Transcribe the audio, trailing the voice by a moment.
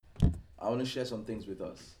I want to share some things with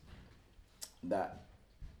us that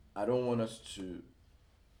I don't want us to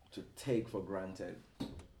take for granted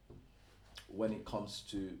when it comes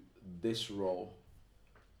to this role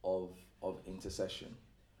of intercession.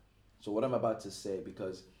 So what I'm about to say,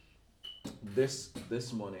 because this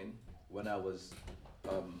morning when I was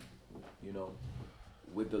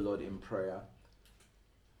with the Lord in prayer,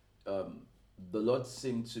 the Lord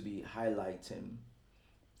seemed to be highlighting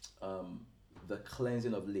the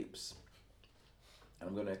cleansing of lips. And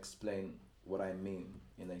I'm going to explain what I mean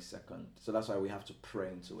in a second. So that's why we have to pray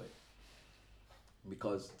into it.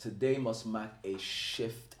 Because today must mark a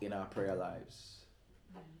shift in our prayer lives.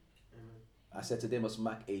 Amen. I said today must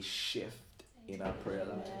mark a shift in our prayer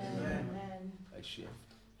lives. Amen. A shift.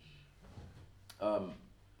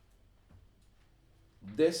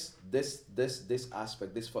 This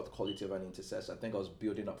aspect, this fourth quality of an intercessor, I think I was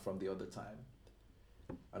building up from the other time.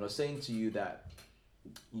 And I was saying to you that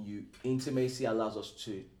intimacy allows us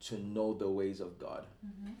to know the ways of God.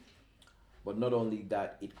 Mm-hmm. But not only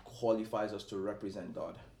that, it qualifies us to represent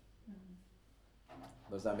God.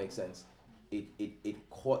 Mm-hmm. Does that make sense? It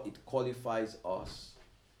qualifies us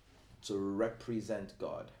to represent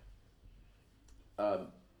God.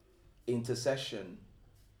 Intercession,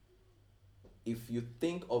 if you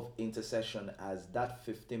think of intercession as that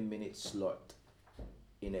 15-minute slot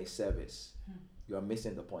in a service, you are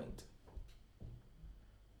missing the point.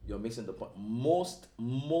 You're missing the point. Most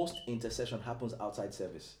intercession happens outside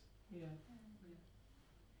service. Yeah.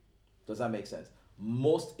 Does that make sense?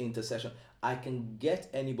 Most intercession, I can get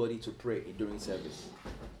anybody to pray during service.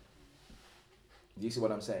 Do you see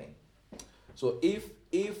what I'm saying? So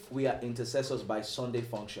if we are intercessors by Sunday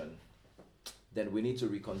function, then we need to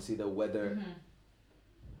reconsider whether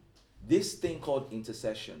this thing called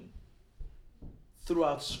intercession,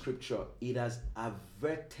 throughout scripture, it has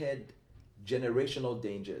averted generational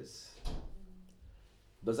dangers.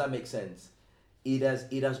 Does that make sense? It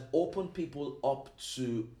has opened people up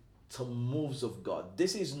to moves of God.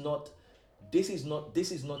 This is not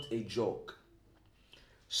a joke.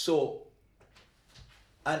 So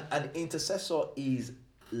an intercessor is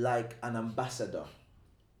like an ambassador.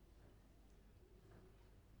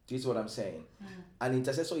 Do you see what I'm saying? An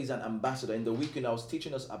intercessor is an ambassador. In the weekend, I was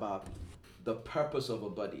teaching us about the purpose of a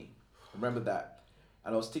body. Remember that?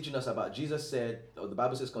 And I was teaching us about, Jesus said, or the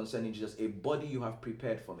Bible says concerning Jesus, a body you have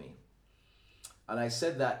prepared for me. And I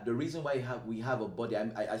said that the reason why we have a body,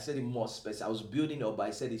 I said it more specific. I was building it up, but I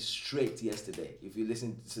said it straight yesterday. If you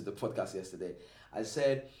listened to the podcast yesterday, I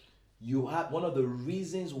said, you have one of the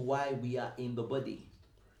reasons why we are in the body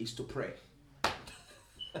is to pray.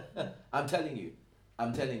 I'm telling you.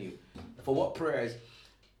 For what prayers?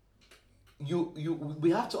 We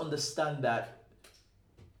have to understand that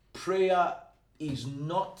prayer is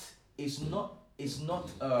not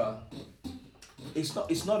a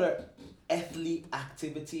earthly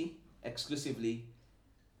activity exclusively.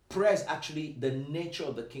 Prayer is actually the nature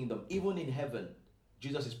of the kingdom. Even in heaven,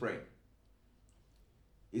 Jesus is praying.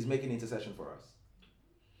 He's making intercession for us.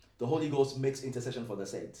 The Holy Ghost makes intercession for the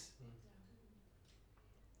saints.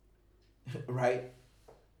 Right?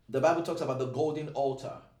 The Bible talks about the golden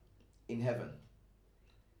altar in heaven.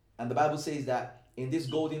 And the Bible says that in this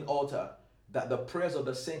golden altar, that the prayers of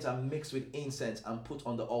the saints are mixed with incense and put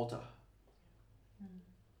on the altar.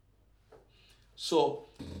 So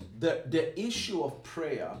the issue of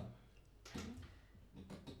prayer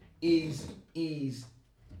is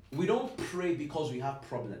we don't pray because we have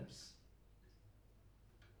problems.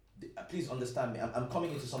 Please understand me. I'm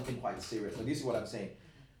coming into something quite serious. But this is what I'm saying.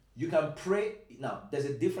 You can pray. Now, there's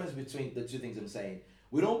a difference between the two things I'm saying.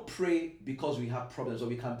 We don't pray because we have problems, or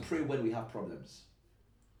we can pray when we have problems.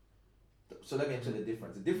 So let me explain the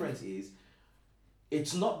difference. The difference is,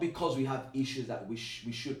 it's not because we have issues that we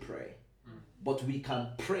should pray, but we can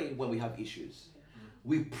pray when we have issues.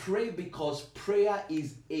 We pray because prayer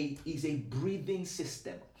is a breathing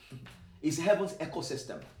system. It's heaven's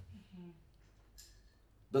ecosystem.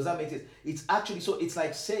 Does that make sense? It's actually, so it's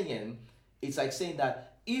like saying that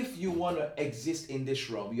if you want to exist in this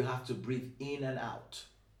realm, you have to breathe in and out.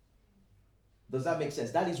 Does that make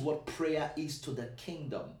sense? That is what prayer is to the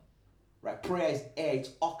kingdom. Right? Prayer is air,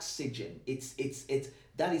 it's oxygen. It's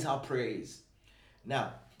that is how prayer is.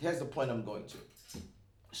 Now, here's the point I'm going to.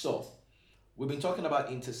 So, we've been talking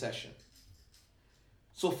about intercession.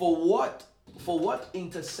 So for what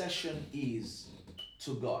intercession is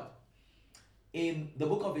to God, in the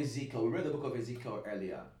book of Ezekiel, we read the book of Ezekiel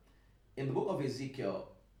earlier. In the book of Ezekiel,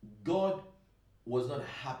 God was not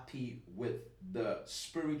happy with the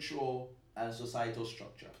spiritual and societal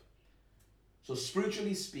structure. So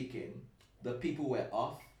spiritually speaking, the people were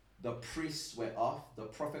off, the priests were off, the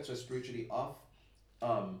prophets were spiritually off,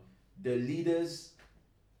 the leaders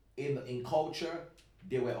in culture,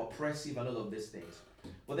 they were oppressive and all of these things.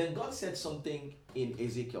 But then God said something in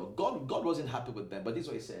Ezekiel. God wasn't happy with them, but this is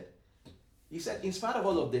what he said. He said, in spite of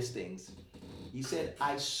all of these things, he said,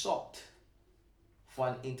 I sought for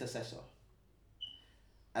an intercessor.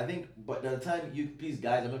 I think, but the time you, please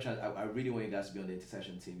guys, I'm not trying, I really want you guys to be on the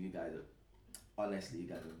intercession team. You guys are, honestly, you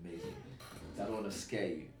guys are amazing. I don't want to scare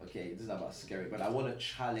you, okay? This is not about scaring, but I want to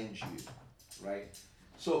challenge you, right?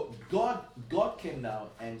 So God came down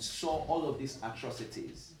and saw all of these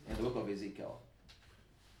atrocities in the book of Ezekiel.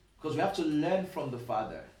 Because we have to learn from the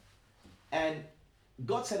Father. And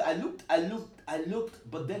God said, I looked,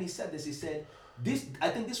 but then he said this, he said, I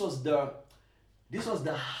think this was the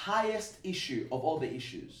highest issue of all the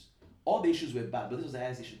issues. All the issues were bad, but this was the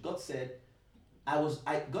highest issue. God said, I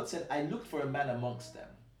looked for a man amongst them.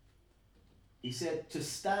 He said, to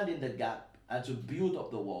stand in the gap and to build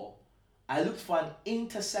up the wall. I looked for an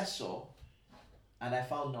intercessor and I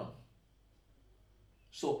found none.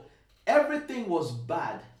 So everything was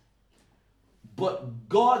bad, but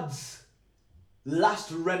God's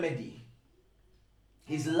last remedy,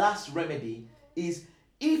 his last remedy is,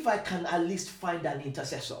 if I can at least find an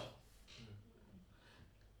intercessor.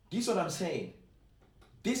 This is what I'm saying.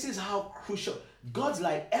 This is how crucial. God's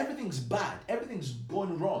like, everything's bad. Everything's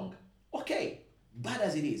going wrong. Okay, bad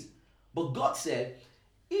as it is. But God said,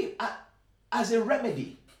 as a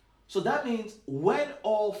remedy. So that means when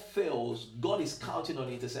all fails, God is counting on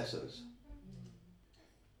intercessors.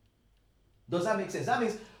 Does that make sense? That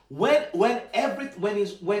means when everything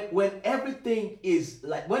is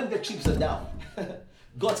like, when the chips are down,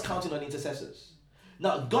 God's counting on intercessors.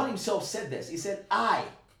 Now, God himself said this. He said, I.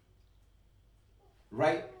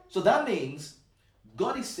 Right? So that means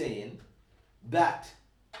God is saying that,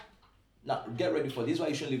 now get ready for this. This is why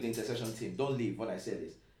you shouldn't leave the intercession team. Don't leave when I say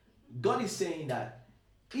this. God is saying that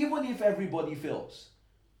even if everybody fails,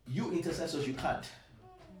 you intercessors, you can't.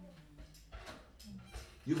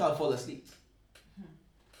 You can't fall asleep.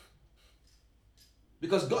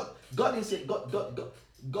 Because God said,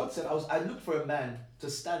 I looked for a man to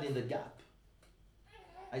stand in the gap.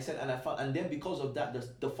 I said, and I found, and then because of that,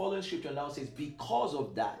 the following scripture now says, because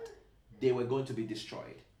of that, they were going to be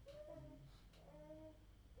destroyed.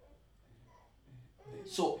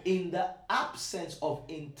 So in the absence of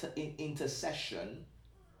intercession,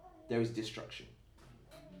 there is destruction.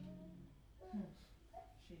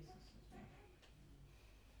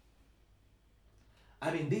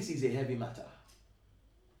 I mean, this is a heavy matter.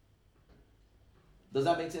 Does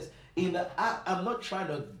that make sense? I'm not trying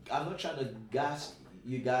to gas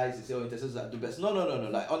you guys to say, oh, intercessors are the best. No.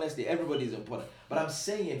 Like, honestly, everybody is important. But I'm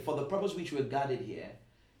saying, for the purpose which we're gathered here,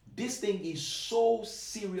 this thing is so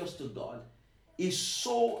serious to God. Is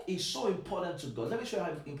so important to God. Let me show you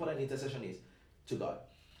how important intercession is to God.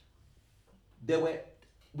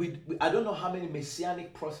 I don't know how many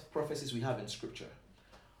messianic prophecies we have in scripture,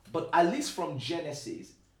 but at least from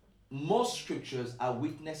Genesis, most scriptures are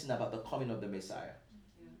witnessing about the coming of the Messiah.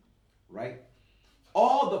 Right?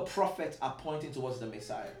 All the prophets are pointing towards the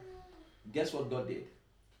Messiah. Guess what God did?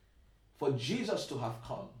 For Jesus to have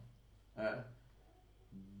come,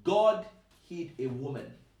 God hid a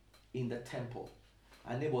woman in the temple.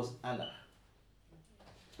 Her name was Anna.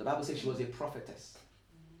 The Bible says she was a prophetess.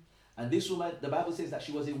 And this woman, the Bible says that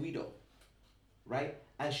she was a widow. Right?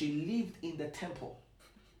 And she lived in the temple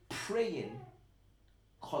praying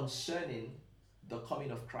concerning the coming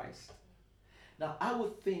of Christ. Now, I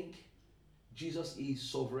would think Jesus is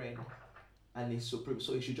sovereign and is supreme,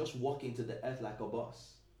 so he should just walk into the earth like a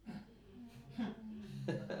boss.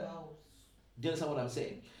 Do you understand what I'm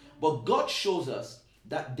saying? But God shows us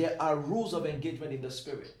that there are rules of engagement in the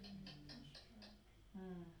spirit.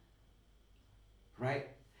 Right?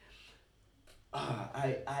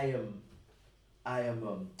 I'm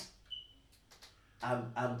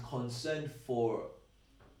concerned for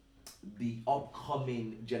the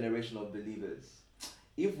upcoming generation of believers.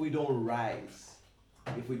 If we don't rise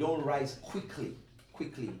quickly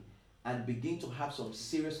and begin to have some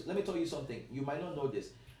serious, let me tell you something, you might not know this.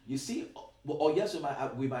 You see, or yes,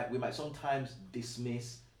 we might sometimes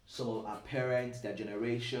dismiss some of our parents, their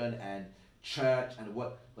generation and church and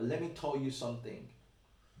what, but let me tell you something.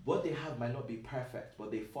 What they have might not be perfect,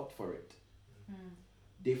 but they fought for it.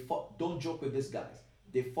 They fought. Don't joke with these guys.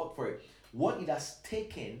 They fought for it. What it has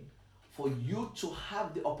taken for you to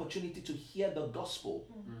have the opportunity to hear the gospel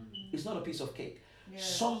is not a piece of cake.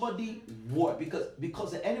 Yes. Somebody worked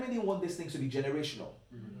because the enemy didn't want these things to be generational.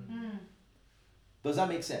 Does that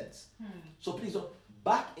make sense? So please don't.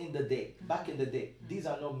 Back in the day, these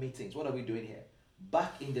are not meetings. What are we doing here?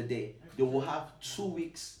 back in the day, they will have 2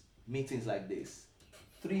 weeks meetings like this,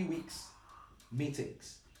 3 weeks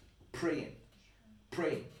meetings, praying.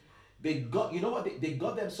 They got, you know what, they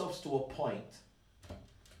got themselves to a point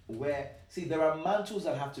where, see, there are mantles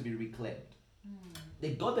that have to be reclaimed.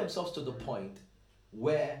 They got themselves to the point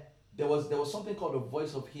where there was something called a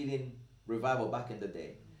Voice of Healing revival back in the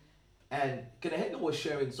day. And Kenneth was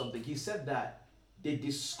sharing something. He said that they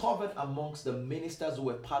discovered amongst the ministers who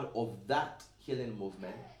were part of that healing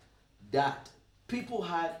movement that people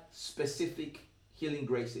had specific healing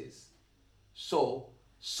graces. So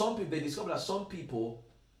some people, they discovered that some people,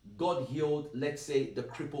 God healed, let's say, the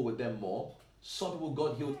cripple with them more. Some people,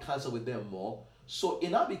 God healed cancer with them more. So it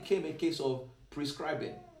now became a case of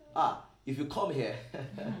prescribing. If you come here,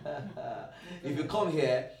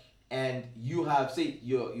 and you have, say,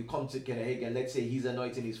 you come to Kenneth and let's say his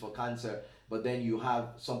anointing is for cancer, but then you have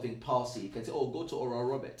something palsy, you can say, oh, go to Oral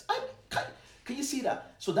Roberts. Can you see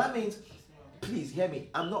that? So that means, please hear me,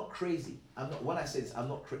 I'm not crazy. When I say this, I'm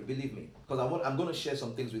not crazy, believe me, because I'm going to share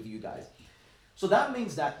some things with you guys. So that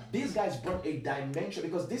means that these guys brought a dimension,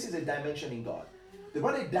 because this is a dimension in God. They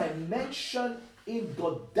brought a dimension in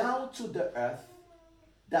God down to the earth,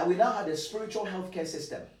 that we now have a spiritual healthcare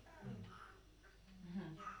system.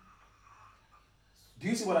 Do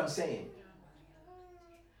you see what I'm saying?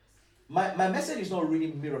 My message is not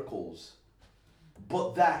really miracles,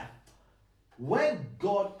 but that when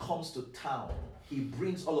God comes to town, he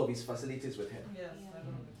brings all of his facilities with him. Yes, I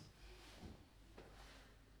love it.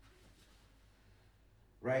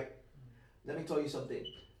 Right? Let me tell you something.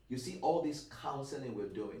 You see all this counseling we're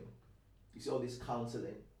doing. You see all this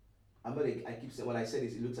counseling. I keep saying, when I say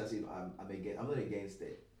this, it looks as if I'm not against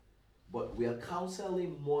it. But we are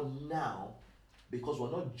counseling more now because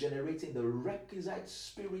we're not generating the requisite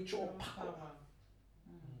spiritual power.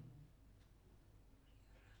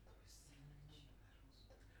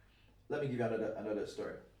 Let me give you another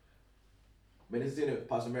story. Minister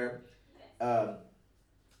Pastor Mary, I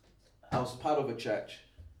was part of a church,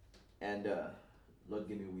 and Lord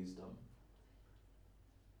give me wisdom.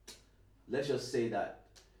 Let's just say that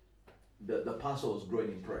the pastor was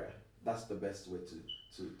growing in prayer. That's the best way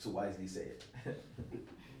to wisely say it.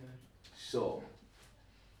 So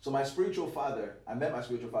my spiritual father, I met my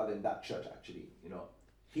spiritual father in that church actually. You know,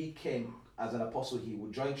 he came as an apostle. He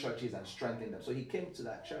would join churches and strengthen them. So he came to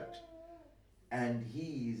that church, and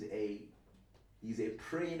he's a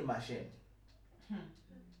praying machine.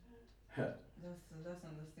 That's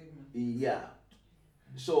understatement. Yeah.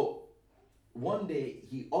 So one day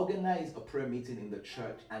he organized a prayer meeting in the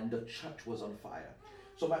church, and the church was on fire.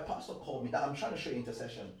 So my pastor called me. Now I'm trying to show you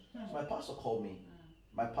intercession. So my pastor called me.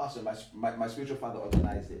 My pastor, my spiritual father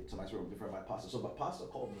organized it to my spiritual before my pastor. So my pastor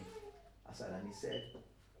called me aside, and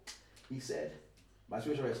he said, my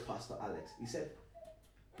spiritual father is Pastor Alex. He said,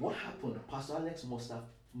 what happened? Pastor Alex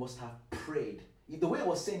must have prayed. The way I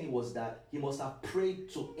was saying it was that he must have prayed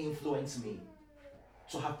to influence me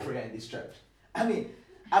to have prayer in this church. I mean,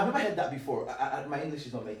 I've never heard that before. My English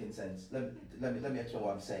is not making sense. Let me explain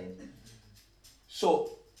what I'm saying.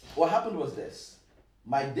 So what happened was this.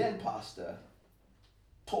 My then pastor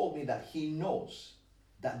told me that he knows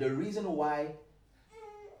that the reason why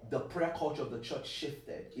the prayer culture of the church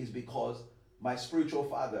shifted is because my spiritual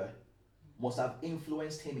father must have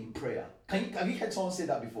influenced him in prayer. Have you heard someone say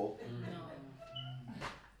that before? No.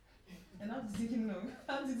 And how did you know?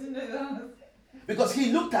 How did you know that? Because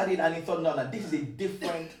he looked at it and he thought, no, this is a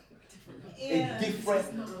different,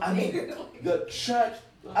 I mean, the church,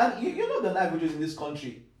 and you know the night vigils in this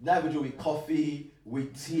country, night vigil with coffee,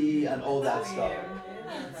 with tea, and all that stuff.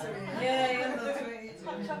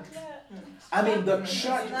 I mean, the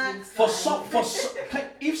church,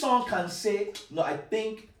 if someone can say, no, I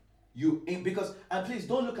think because, and please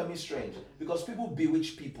don't look at me strange, because people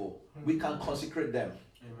bewitch people, we can consecrate them.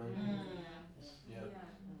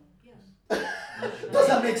 Does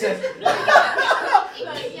that make sense?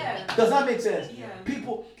 Does that make sense? Yeah.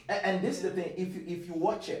 People, and this is the thing, if you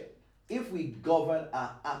watch it, if we govern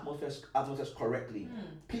our atmospheres correctly,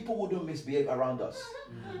 people wouldn't misbehave around us.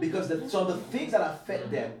 Because some of the things that affect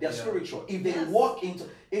them, they're spiritual. If they walk into,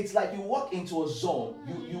 it's like you walk into a zone,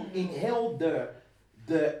 you inhale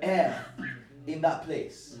the air in that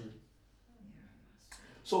place.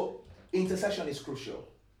 So intercession is crucial.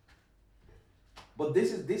 But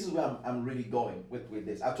this is where I'm really going with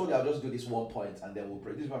this. I told you I'll just do this one point and then we'll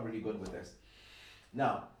pray. This is where I'm really going with this.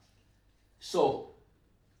 Now, so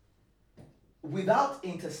without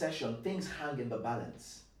intercession, things hang in the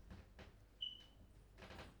balance.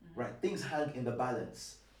 Right? Things hang in the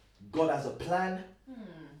balance. God has a plan.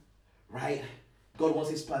 Right? God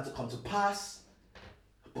wants his plan to come to pass.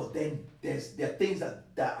 But then there are things that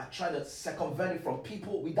are trying to circumvent it from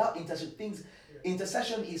people without intercession.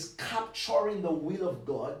 Intercession is capturing the will of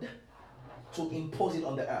God to impose it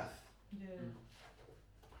on the earth. Yeah.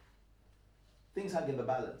 Things hang in the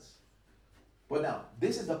balance. But now,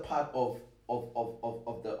 this is the part of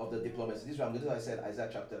the diplomacy. This is what I'm going to. I said Isaiah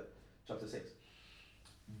chapter 6.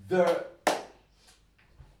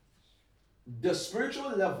 The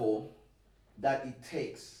spiritual level that it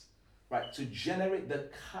takes, right, to generate the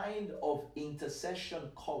kind of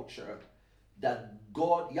intercession culture that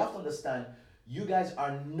God, you have to understand, you guys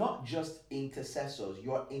are not just intercessors,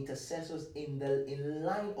 you are intercessors in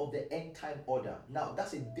line of the end time order. Now,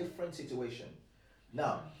 that's a different situation.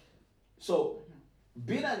 Now, so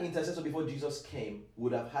being an intercessor before Jesus came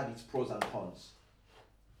would have had its pros and cons.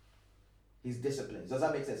 His disciplines. Does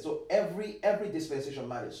that make sense? So every dispensation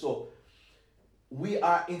matters. So we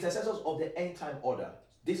are intercessors of the end time order.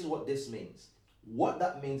 This is what this means. What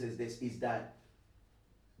that means is that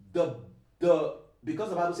because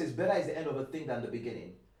the Bible says better is the end of a thing than the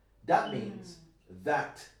beginning. That means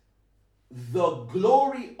that the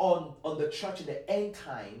glory on the church in the end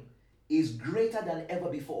time is greater than ever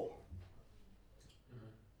before.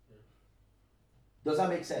 Does that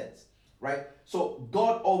make sense? Right? So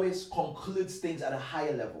God always concludes things at a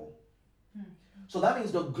higher level. So that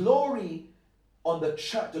means the glory on the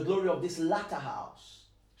church, the glory of this latter house,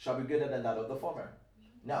 shall be greater than that of the former.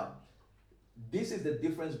 Now, this is the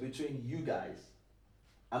difference between you guys.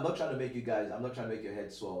 I'm not trying to make your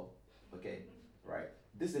head swell. Okay? Right?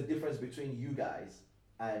 This is the difference between you guys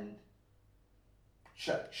and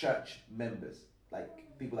church members.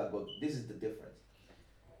 Like people that go, this is the difference.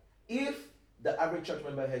 If the average church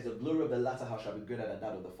member has the glory of the latter house shall be greater than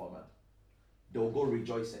that of the former, they will go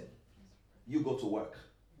rejoicing. You go to work.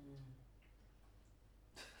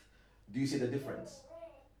 Do you see the difference?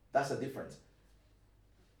 That's the difference.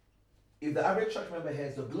 If the average church member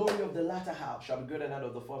has the glory of the latter house shall be greater than that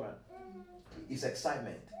of the former, it's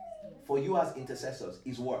excitement. For you as intercessors,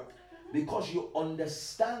 is work. Because you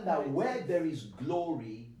understand that where there is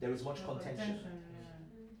glory, there is much contention.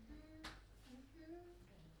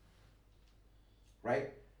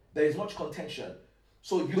 Right? There is much contention.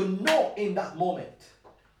 So you know in that moment,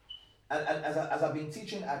 and as I've been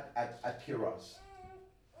teaching at Kiros,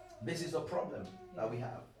 this is the problem that we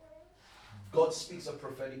have. God speaks a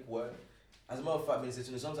prophetic word. As a matter of fact, Minister,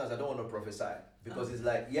 sometimes I don't want to prophesy because it's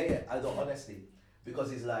like, I don't, honestly.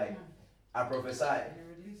 Because it's like, I prophesy.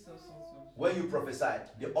 When you prophesy,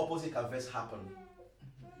 the opposite can first happen.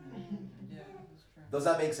 Yeah, that's true. Does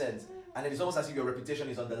that make sense? And it's almost as if your reputation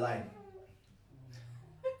is on the line.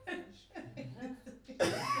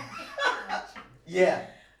 Yeah.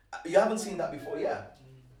 You haven't seen that before? Yeah.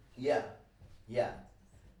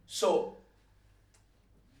 So,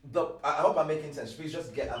 I hope I'm making sense. Please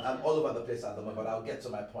just I'm all over the place at the moment, but I'll get to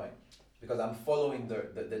my point because I'm following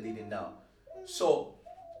the leading now. So,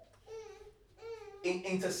 in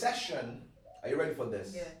intercession, are you ready for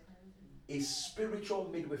this? Yeah. Is spiritual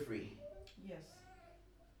midwifery. Yes.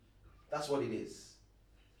 That's what it is.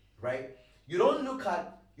 Right? You don't look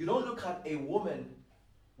at a woman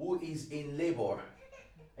who is in labor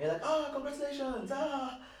and you're like, congratulations.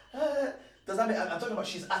 Does that mean I'm talking about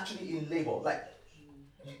she's actually in labor? Like,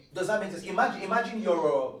 does that make sense? Imagine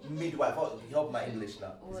you're a midwife. Help my English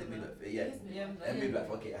now. Is it midwife? Yeah. A midwife.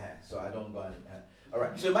 Okay. So I don't go and. All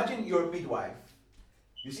right. So imagine you're a midwife.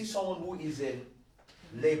 You see someone who is in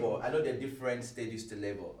labor. I know there are different stages to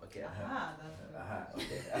labor. Okay.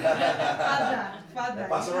 Okay. Father.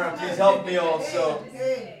 Pastor Ram, please help me also.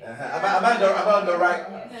 Am I on the right?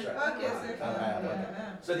 Okay.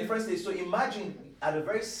 So different stages. So imagine at a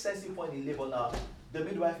very sensitive point in labor now, the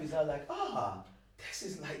midwife is now like, this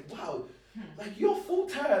is like, wow, like you're full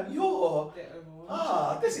time,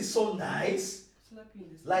 this is so nice.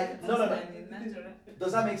 Like, no.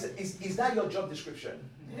 Does that make sense? Is that your job description?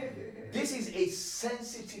 This is a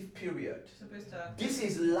sensitive period. This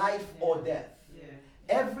is life or death.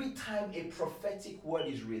 Every time a prophetic word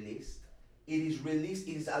is released, it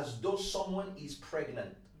is as though someone is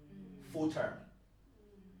pregnant full term.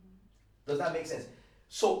 Does that make sense?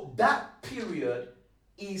 So that period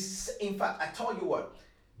is, in fact, I tell you what,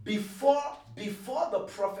 before the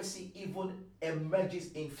prophecy even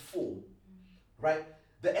emerges in full, right?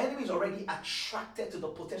 The enemy is already attracted to the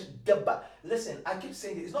potential. Listen, I keep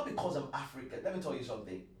saying this. It's not because I'm African. Let me tell you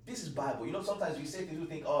something. This is Bible. You know, sometimes you say things, you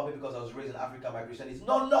think, maybe because I was raised in Africa, my Christianity.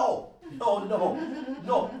 No.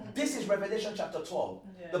 This is Revelation chapter 12.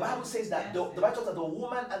 The Bible says that the Bible talks about the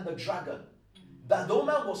woman and the dragon. That the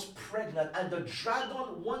woman was pregnant and the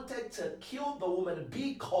dragon wanted to kill the woman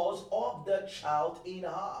because of the child in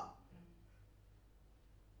her.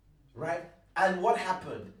 right? And what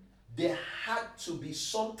happened? There had to be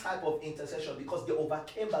some type of intercession because they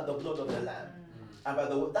overcame by the blood of the Lamb. And by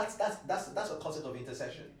the that's a concept of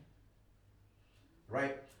intercession.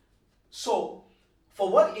 Right? So, for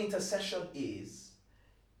what intercession is,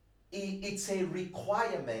 it's a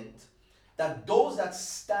requirement that those that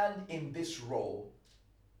stand in this role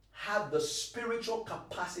have the spiritual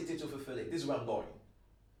capacity to fulfill it. This is where I'm going.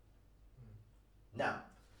 Now,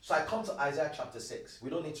 so I come to Isaiah chapter 6. We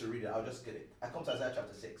don't need to read it, I'll just get it. I come to Isaiah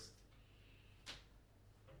chapter 6.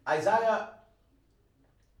 Isaiah,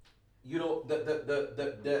 you know,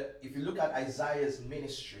 if you look at Isaiah's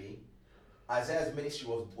ministry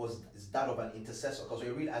is that of an intercessor. Because when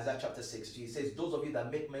you read Isaiah chapter 6, he says, those of you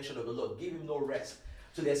that make mention of the Lord, give him no rest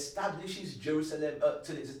till he establishes Jerusalem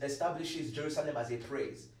as a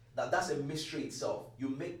praise. Now that's a mystery itself.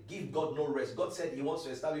 Give God no rest. God said he wants to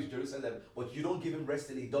establish Jerusalem, but you don't give him rest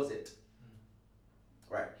till he does it.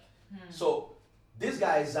 Right? So this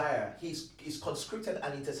guy Isaiah, he's conscripted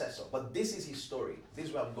an intercessor, but this is his story. This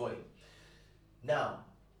is where I'm going. Now,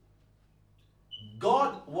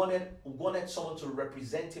 God wanted someone to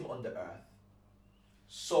represent him on the earth.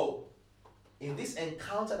 So, in this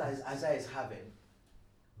encounter that Isaiah is having,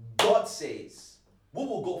 God says, who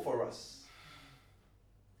will go for us?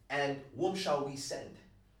 And whom shall we send?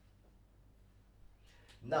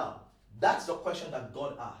 Now, that's the question that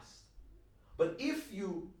God asked. But if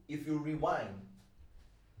you rewind,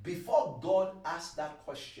 before God asked that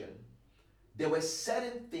question, there were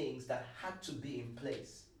certain things that had to be in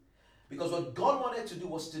place. Because what God wanted to do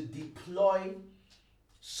was to deploy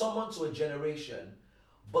someone to a generation,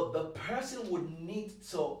 but the person would need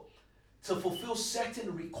to fulfill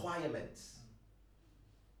certain requirements.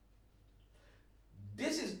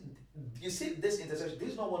 You see this intercession, this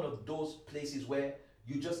is not one of those places where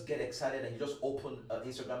you just get excited and you just open an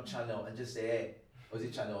Instagram channel and just say, hey, or is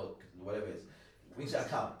it channel, whatever it is, which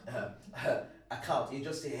account, you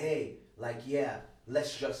just say, hey, like, yeah, let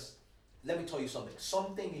me tell you something.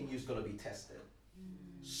 Something in you is going to be tested.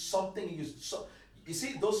 Something in you. You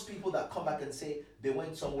see those people that come back and say they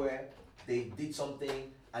went somewhere, they did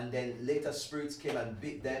something, and then later spirits came and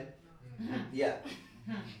beat them. Yeah.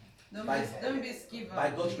 Don't be scared.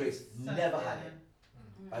 By God's grace, never had it.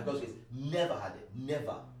 By God's grace, never had it.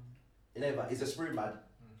 Never. Is the spirit mad?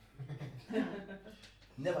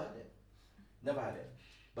 Never had it. Never had it.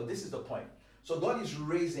 But this is the point. So God is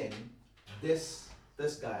raising this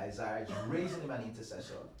guy, Isaiah, is raising him an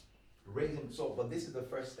intercessor. But this is the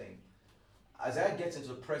first thing. Isaiah gets into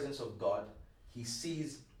the presence of God. He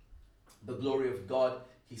sees the glory of God.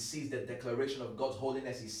 He sees the declaration of God's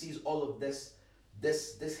holiness. He sees all of this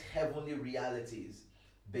heavenly realities,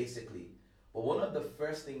 basically. But one of the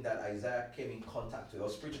first things that Isaiah came in contact with, I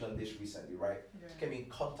was preaching on this recently, right? Yeah. Came in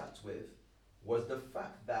contact with was the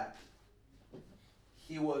fact that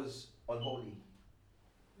he was unholy.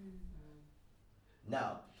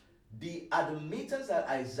 Now, the admittance that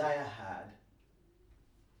Isaiah had,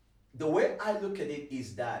 the way I look at it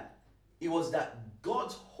is that it was that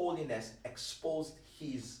God's holiness exposed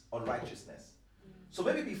his unrighteousness. So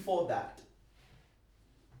maybe before that,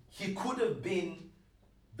 he could have been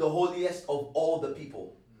the holiest of all the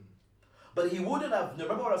people. But he wouldn't have,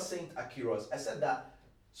 remember what I was saying to Akiros? I said that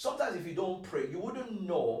sometimes if you don't pray, you wouldn't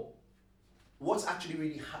know what's actually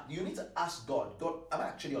really happening. You need to ask God, I'm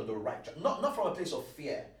actually on the right track. Not from a place of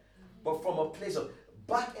fear, but from a place of,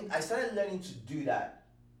 I started learning to do that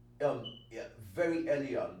very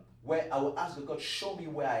early on, where I will ask God, show me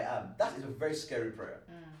where I am. That is a very scary prayer.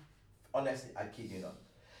 Honestly, I kid you not.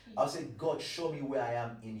 I'll say, God, show me where I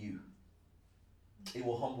am in you. It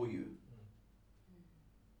will humble you.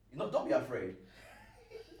 Don't be afraid.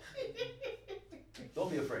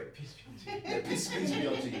 Don't be afraid. Peace be unto you. Yeah, peace be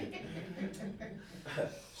unto you.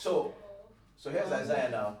 So here's Isaiah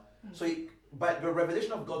now. So by the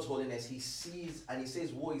revelation of God's holiness, he sees and he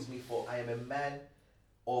says, woe is me, for I am a man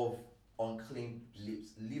of unclean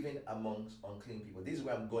lips, living amongst unclean people. This is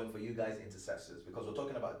where I'm going for you guys, intercessors, because we're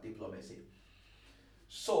talking about diplomacy.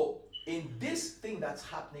 So in this thing that's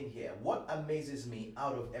happening here, what amazes me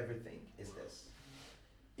out of everything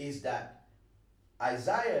is that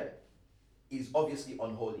Isaiah is obviously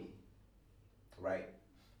unholy, right?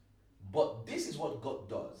 But this is what God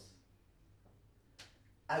does.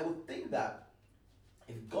 I would think that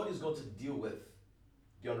if God is going to deal with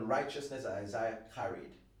the unrighteousness that Isaiah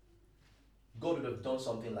carried, God would have done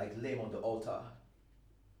something like lay him on the altar,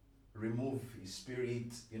 remove his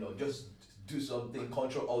spirit, just do something,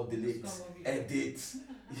 Control Alt Delete, edit.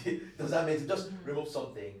 Does that mean just remove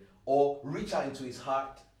something? Or reach out into his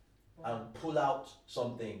heart and pull out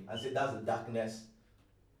something and say, that's the darkness.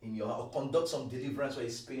 in your house, or conduct some deliverance where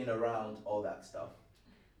he's spinning around, all that stuff.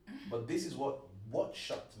 But this is what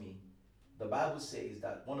shocked me. The Bible says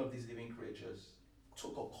that one of these living creatures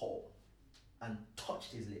took a coal and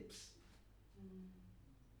touched his lips.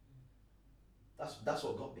 That's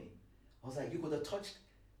what got me. I was like, you could have touched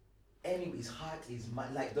his heart, his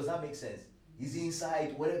mind. Like, does that make sense? His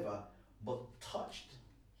inside, whatever, but touched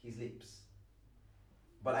his lips.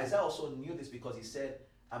 But Isaiah also knew this because he said,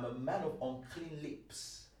 I'm a man of unclean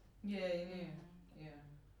lips. Yeah, he knew. Yeah.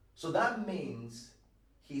 So that means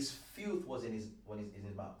his filth was in his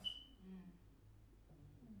mouth.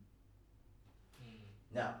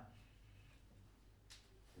 Now,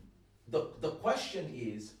 the question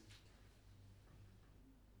is,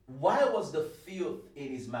 why was the filth in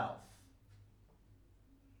his mouth?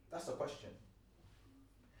 That's the question.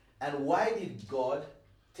 And why did God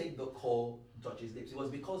take the coal and touch his lips? It was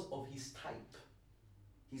because of his type.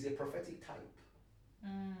 He's a prophetic type.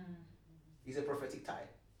 He's a prophetic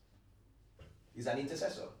type. He's an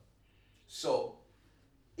intercessor. So,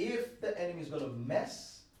 if the enemy is going to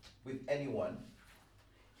mess with anyone,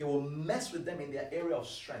 he will mess with them in their area of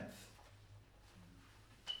strength.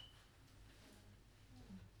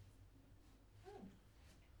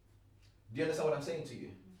 Do you understand what I'm saying to you?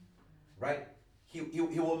 Right? He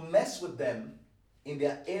will mess with them in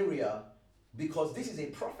their area because this is a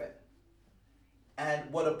prophet. And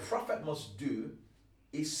what a prophet must do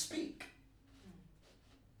is speak.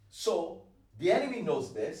 So the enemy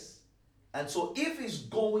knows this. And so if he's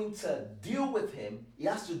going to deal with him, he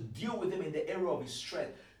has to deal with him in the area of his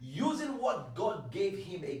strength, using what God gave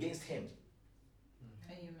him against him.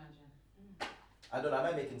 Can you imagine? I don't know,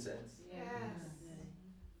 am I making sense? Yes.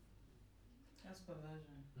 That's perversion.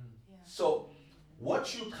 So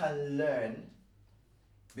what you can learn,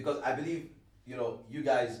 because I believe, you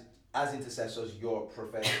guys as intercessors, you're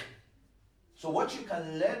prophetic. So what you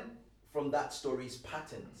can learn from that story is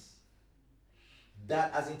patterns.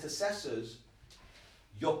 That as intercessors,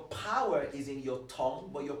 your power is in your tongue,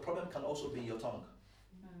 but your problem can also be in your tongue.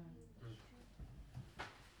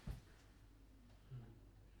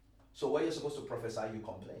 So where you're supposed to prophesy, you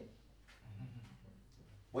complain.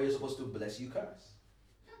 Where you're supposed to bless, you curse.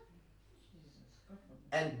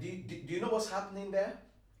 And do you know what's happening there?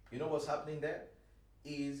 You know what's happening there?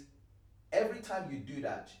 Is every time you do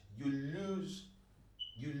that, you lose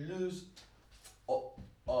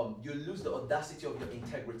the audacity of your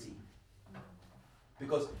integrity.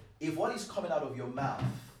 Because if what is coming out of your mouth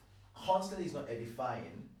constantly is not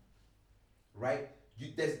edifying, right?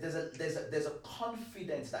 There's a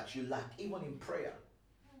confidence that you lack even in prayer.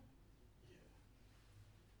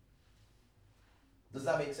 Does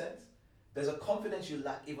that make sense? There's a confidence you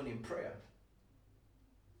lack even in prayer.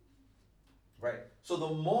 Right? So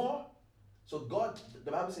God,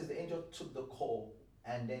 the Bible says the angel took the coal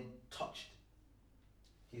and then touched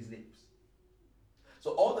his lips.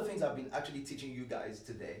 So all the things I've been actually teaching you guys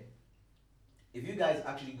today, if you guys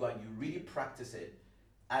actually go and you really practice it,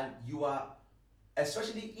 and you are,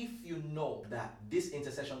 especially if you know that this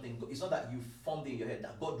intercession thing, it's not that you formed it in your head,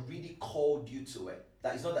 that God really called you to it.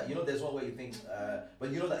 That it's not that, there's one way you think, but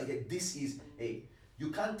you know that this is you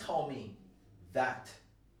can't tell me that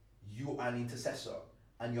you are an intercessor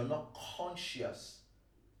and you're not conscious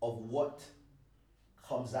of what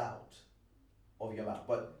comes out of your mouth.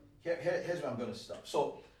 But here's where I'm going to stop.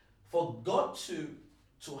 So for God to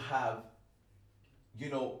have,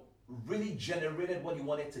 really generated what he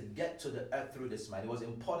wanted to get to the earth through this man, it was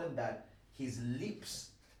important that his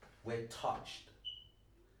lips were touched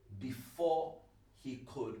before he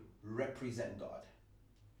could represent God,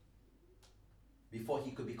 before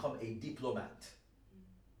he could become a diplomat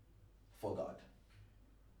for God.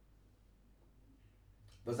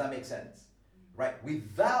 Does that make sense? Right?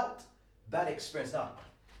 Without that experience, now,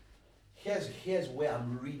 here's where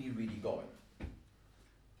I'm really, really going.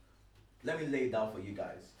 Let me lay it down for you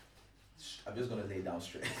guys. I'm just going to lay it down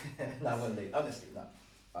straight. No, I'm going to lay it, honestly, no.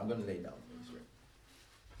 I'm going to lay it down for you straight.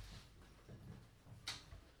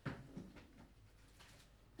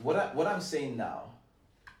 What I'm saying now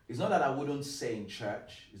is not that I wouldn't say in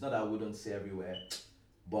church, it's not that I wouldn't say everywhere,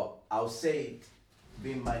 but I'll say it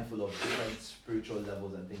being mindful of different spiritual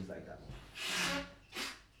levels and things like that.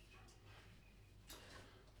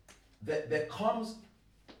 There comes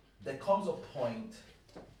a point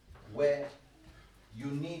where you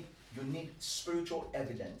need spiritual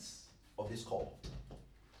evidence of this call.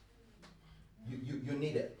 You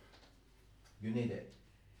need it. You need it.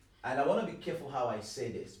 And I want to be careful how I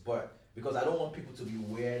say this, but because I don't want people to be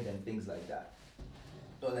weird and things like that.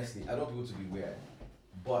 Honestly, I don't want people to be weird.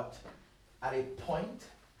 But at a point,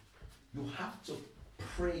 you have to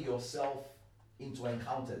pray yourself into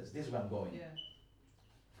encounters. This is where I'm going.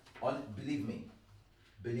 Yeah. Believe me.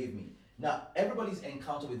 Believe me. Now, everybody's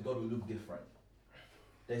encounter with God will look different.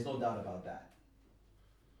 There's no doubt about that.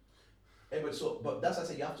 But that's why I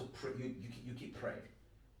say you have to pray. You keep praying.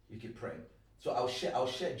 You keep praying. So I'll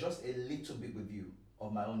share just a little bit with you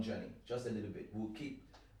of my own journey. Just a little bit.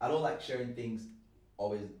 I don't like sharing things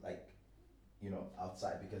always like,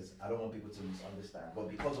 outside, because I don't want people to misunderstand. But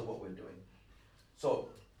because of what we're doing. So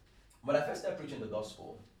when I first started preaching the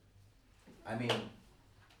gospel, I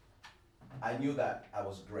knew that I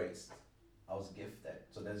was graced. I was gifted.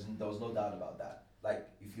 So there was no doubt about that. Like,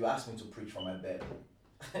 if you asked me to preach from my bed,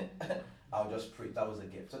 I'll just preach. That was a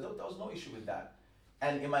gift. So there was no issue with that.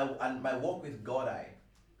 And in my walk with God,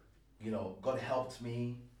 God helped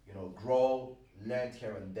me, grow, learned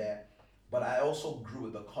here and there. But I also grew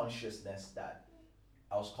with the consciousness that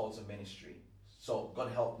I was called to ministry. So God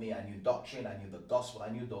helped me. I knew doctrine, I knew the gospel, I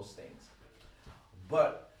knew those things.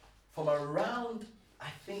 But from around, I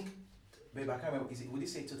think, maybe I can't remember, would you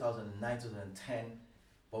say 2009, 2010,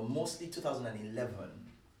 but mostly 2011,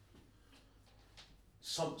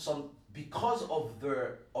 because of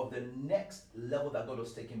the next level that God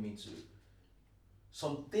was taking me to,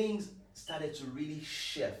 some things started to really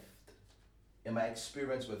shift in my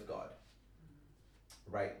experience with God.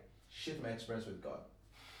 Right? Shift my experience with God.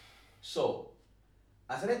 So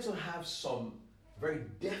I started to have some very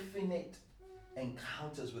definite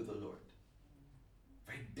encounters with the Lord.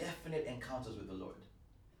 Very definite encounters with the Lord.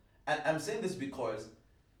 And I'm saying this because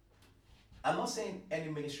I'm not saying any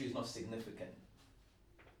ministry is not significant.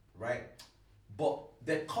 Right? But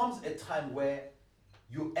there comes a time where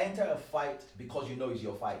you enter a fight because you know it's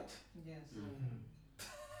your fight. Yes.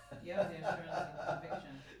 Yeah, the assurance and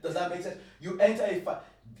conviction. Does that make sense? You enter a fight.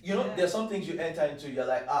 There's some things you enter into, you're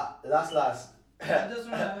like, last. I just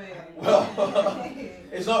run away. Well,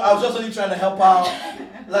 it's not, I was just only trying to help out.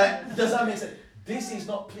 Like, does that make sense? This is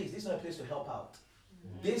not a place to help out.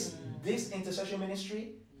 This intercession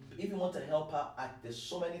ministry, if you want to help out, there's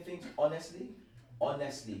so many things, honestly,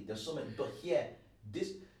 there's so many. But here,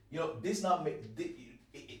 this now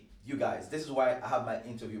you guys, this is why I have my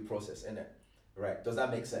interview process in it. Right? Does that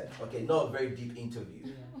make sense? Okay, not a very deep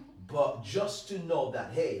interview. But just to know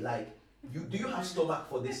that, hey, like, do you have stomach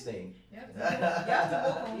for this thing? You have to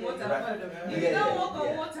walk on water. Right. If you don't walk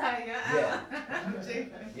on water,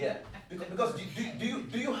 yeah. Because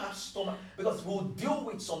do you have stomach? Because we'll deal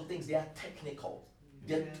with some things, they are technical.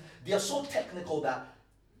 They are so technical that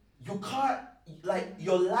you can't, like,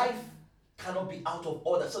 your life cannot be out of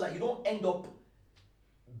order, so that you don't end up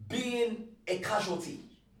being a casualty.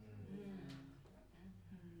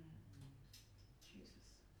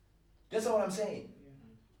 That's what I'm saying.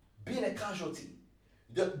 Being a casualty.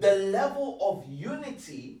 The level of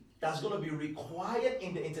unity that's going to be required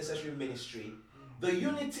in the intercessory ministry, the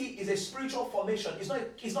unity is a spiritual formation.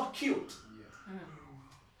 It's not cute.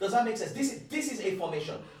 Does that make sense? This is a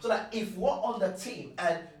formation. So that if we're on the team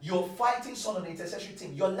and you're fighting someone on the intercessory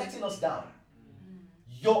team, you're letting us down.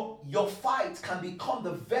 Your fight can become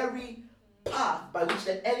the very path by which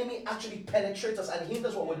the enemy actually penetrates us and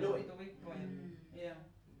hinders what we're doing. The weak point. Yeah.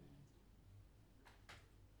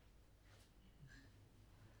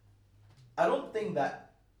 I don't think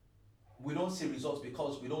that we don't see results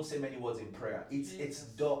because we don't say many words in prayer. It's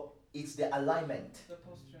the alignment. The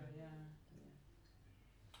posture, yeah.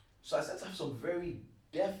 So I started to have some very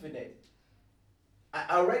definite.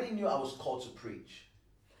 I already knew I was called to preach.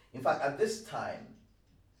 In fact, at this time,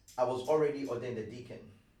 I was already ordained a deacon.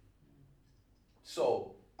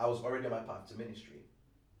 So I was already on my path to ministry.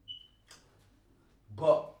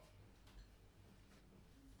 But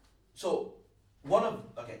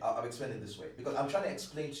I'll explain it this way, because I'm trying to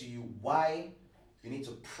explain to you why you need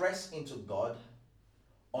to press into God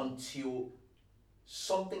until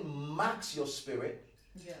something marks your spirit.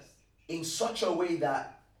 Yes. In such a way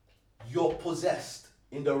that you're possessed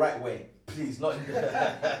in the right way. Please, not in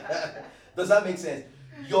the Does that make sense?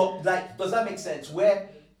 Does that make sense? Where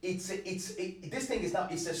this thing is now,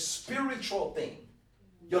 it's a spiritual thing.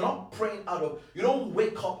 You're not praying you don't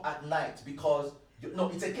wake up at night because,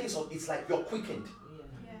 it's a case of, it's like you're quickened.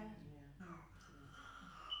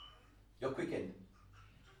 You're quickened.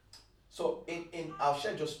 So I'll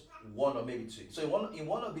share just one or maybe two. So in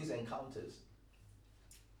one of these encounters,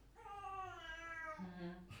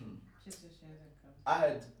 I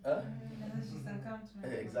had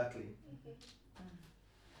exactly.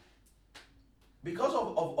 Because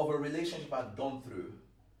of a relationship I'd gone through,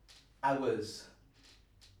 I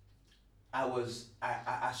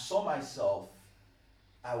saw myself,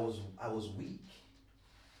 I was weak.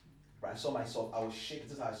 Right? I saw myself, I was shaky.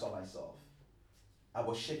 This is how I saw myself. I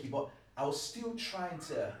was shaky, but I was still trying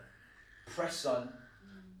to press on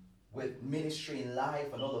with ministry in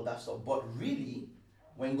life and all of that stuff. But really,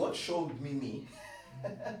 when God showed me,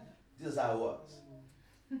 this is how it was.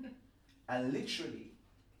 And literally,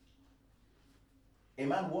 a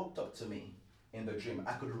man walked up to me in the dream.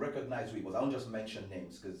 I could recognize who he was. I won't just mention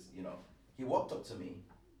names because, he walked up to me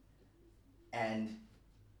and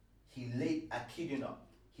he laid, I kid you not,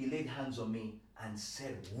 he laid hands on me and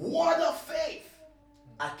said, "Word of faith."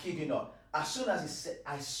 I kid you not. As soon as he said,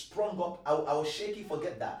 I sprung up. I was shaky,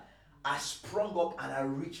 forget that. I sprung up and I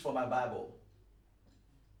reached for my Bible.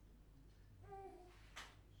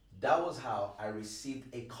 That was how I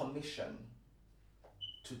received a commission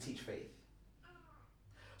to teach faith.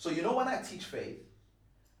 So when I teach faith,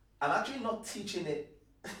 I'm actually not teaching it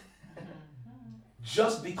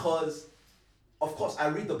just because, of course, I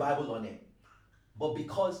read the Bible on it, but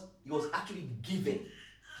because it was actually given.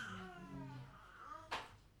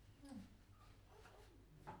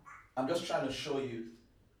 I'm just trying to show you.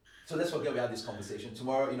 So let's forget we had this conversation.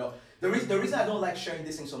 Tomorrow, the reason I don't like sharing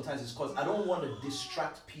these things sometimes is because I don't want to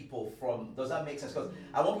distract people from, does that make sense? Because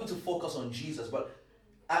I want people to focus on Jesus, but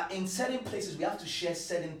in certain places we have to share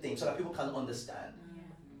certain things so that people can understand.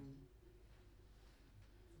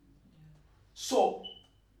 So,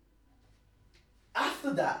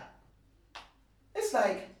 after that, it's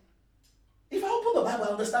like, if I open the Bible, I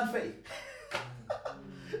understand faith.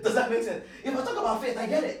 Does that make sense? If I talk about faith, I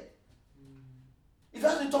get it. If I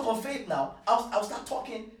have to talk on faith now, I'll start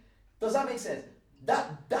talking. Does that make sense?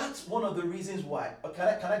 That's one of the reasons why. Can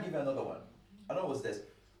I give you another one? I don't know what's this.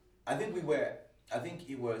 I think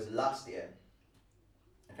it was last year.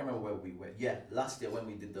 I can't remember where we were. Yeah, last year when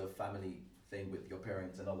we did the family thing with your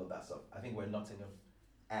parents and all of that stuff. I think we're in Nottingham.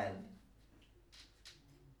 And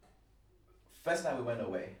first night we went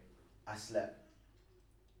away, I slept.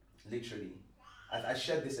 Literally. I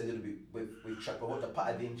shared this a little bit with Chuck, but what the part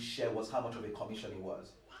I didn't share was how much of a commission it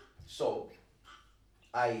was. So,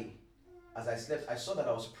 as I slept, I saw that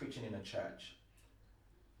I was preaching in a church,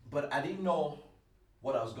 but I didn't know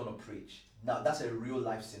what I was going to preach. Now, that's a real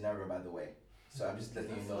life scenario, by the way. So I'm just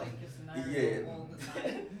letting you know. Yeah.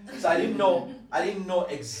 So I didn't know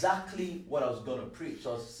exactly what I was going to preach.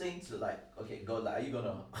 So I was saying to okay, God, are you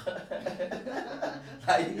gonna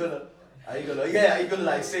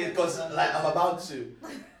say it? Because I'm about to.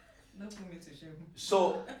 Don't put me to shame.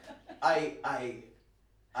 So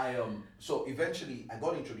so eventually I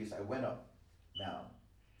got introduced. I went up now,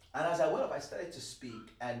 and as I went up, I started to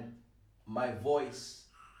speak, and my voice,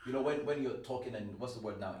 when you're talking, and what's the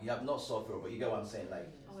word now? You have not sore throat, but you get what I'm saying,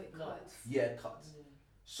 It cuts. Yeah, cuts.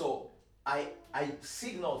 So I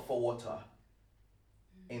signaled for water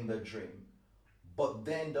in the dream, but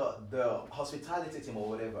then the hospitality team or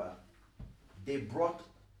whatever, they brought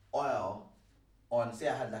oil on, say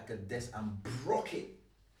I had a desk and broke it.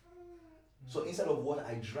 So instead of water,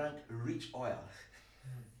 I drank rich oil.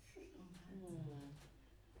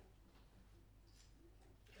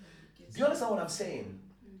 Do you understand what I'm saying?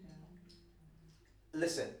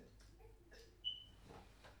 Listen.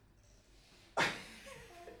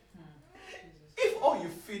 If all you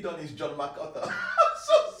feed on is John MacArthur, I'm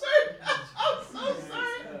so sorry.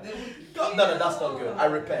 God, no, that's not good. I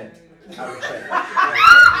repent.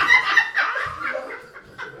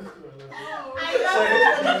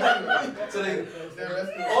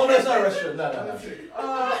 Oh, no, it's not a restaurant. No.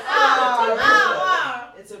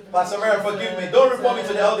 Pastor Mary, forgive me. Don't report me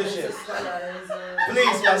to the eldership.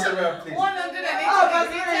 Please, Pastor Mary, please. 180.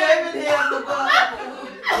 Pastor Mary, you're even here for God.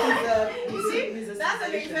 You see, that's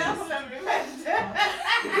an example of repentance.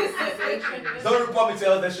 Don't report me to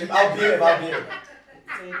eldership. I'll be here.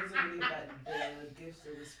 So he doesn't believe that the gifts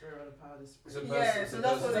of the Spirit or the power of the Spirit. Yeah, so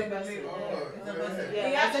that's what they believe.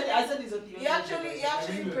 I said he's a theologian. He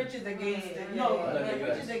actually preaches against it. No, he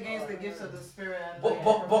preaches against the gifts of the Spirit. And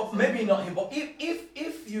but maybe not him. But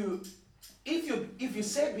if you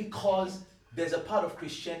say because there's a part of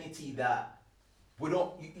Christianity that we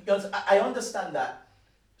don't, because I understand that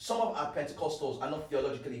some of our Pentecostals are not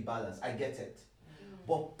theologically balanced. I get it.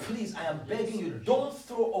 But please, I am begging you, don't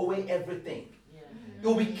throw away everything. It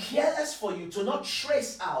will be careless for you to not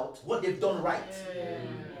trace out what they've done right.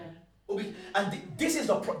 And this is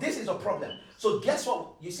the problem. So guess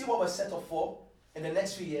what? You see what we're set up for in the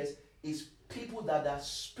next few years is people that are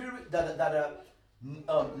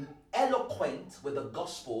eloquent with the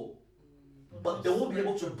gospel, but they won't be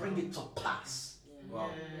able to bring it to pass. Wow.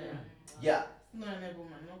 Yeah. No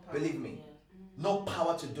enablement, no power. Believe me, no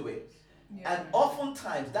power to do it. Yeah. And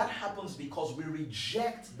oftentimes that happens because we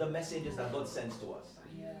reject the messages that God sends to us.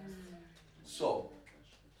 Yeah. So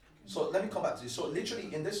So let me come back to this. So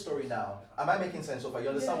literally in this story now, am I making sense so far? You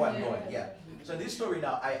understand where I'm going? Yeah. So in this story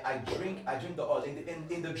now, I drink the oil.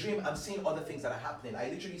 In the dream, I'm seeing other things that are happening. I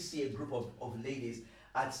literally see a group of ladies.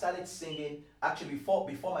 I started singing, actually before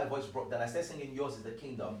my voice broke down, I started singing Yours is the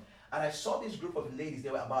Kingdom. And I saw this group of ladies, they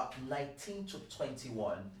were about 19 to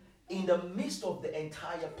 21. In the midst of the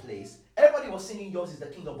entire place, everybody was singing Yours is the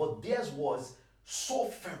Kingdom, but theirs was so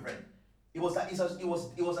fervent. It was as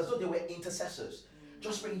though they were intercessors.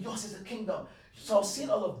 Just praying, Yours is the Kingdom. So I was seeing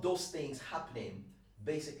all of those things happening,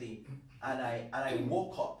 basically, and I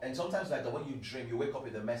woke up. And sometimes like when you dream, you wake up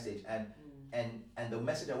with a message, and the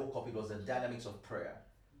message I woke up with was the dynamics of prayer.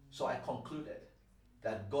 So I concluded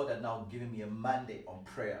that God had now given me a mandate on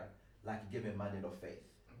prayer, like He gave me a mandate of faith.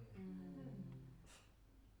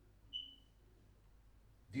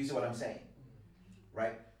 Do you see what I'm saying?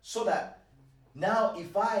 Right? So that now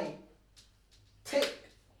if I take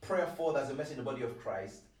prayer forward as a message in the body of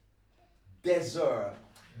Christ, there's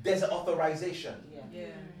an authorization. Yeah.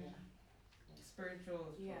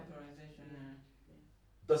 Spiritual authorization.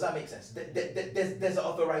 Does that make sense? There's an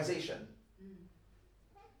authorization.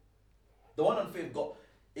 The one on faith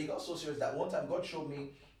it got so serious that one time God showed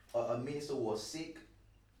me a minister who was sick,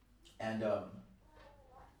 and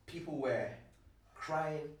people were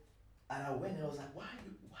crying, and I went and I was like, why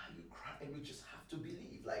are you crying? We just have to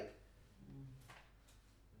believe. Like,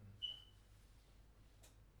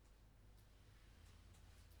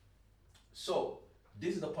 so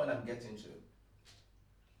this is the point I'm getting to.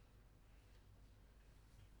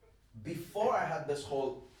 Before I had this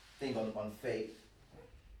whole thing on faith,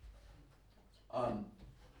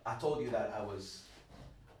 I told you that I was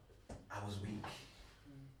weak.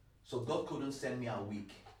 So God couldn't send me out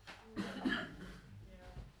weak.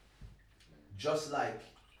 Just like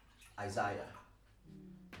Isaiah,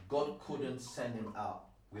 God couldn't send him out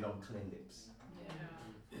with unclean lips.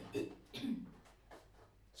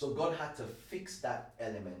 So God had to fix that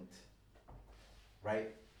element,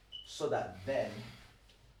 right? So that then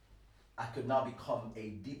I could now become a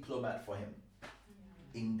diplomat for him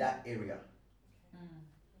in that area.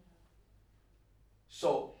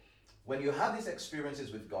 So when you have these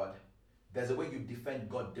experiences with God, there's a way you defend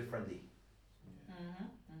God differently.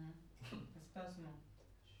 It's personal.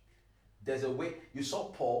 There's a way, you saw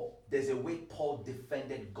Paul, there's a way Paul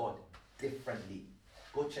defended God differently.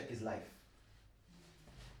 Go check his life.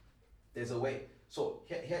 There's a way. So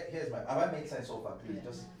here's my, have I made sense so far, please?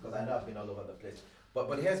 Just because I know I've been all over the place.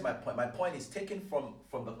 But here's my point. My point is taken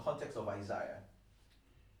from the context of Isaiah,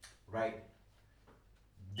 right?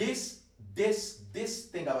 This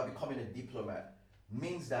thing about becoming a diplomat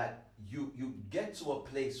means that you get to a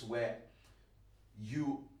place where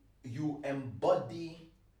you embody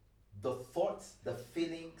the thoughts, the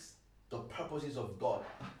feelings, the purposes of God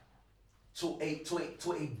to a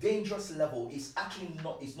dangerous level. It's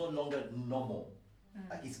no longer normal.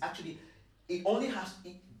 Like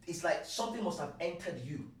it's like something must have entered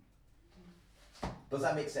you. Does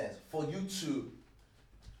that make sense? For you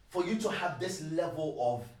to have this level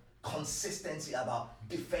of consistency about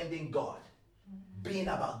defending God, being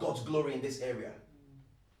about God's glory in this area.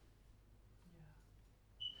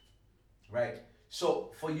 Right?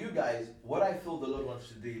 So for you guys, what I feel the Lord wants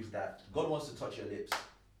to do is that God wants to touch your lips.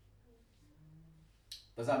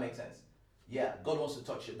 Does that make sense? Yeah, God wants to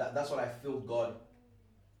touch it. That's what I feel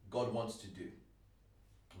God wants to do.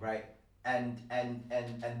 Right? And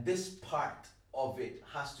this part of it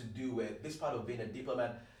has to do with, this part of being a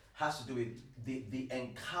diplomat has to do with the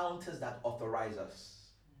encounters that authorize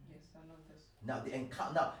us. Yes, I love this.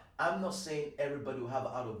 Now, I'm not saying everybody will have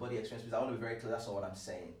an out-of-body experience, because I want to be very clear, that's not what I'm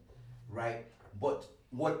saying. Right? But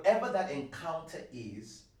whatever that encounter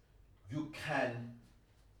is, you can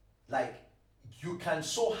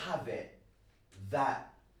so have it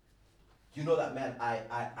that you know that, man,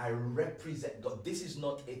 I represent God. This is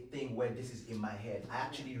not a thing where this is in my head. I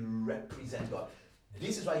actually represent God.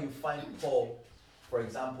 This is why you find Paul, for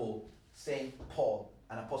example, saying Paul,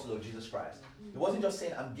 an apostle of Jesus Christ. He wasn't just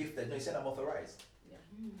saying I'm gifted. No, he said I'm authorized.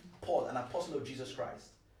 Paul, an apostle of Jesus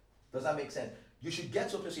Christ. Does that make sense? You should get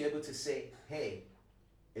to a place where you're able to say, hey,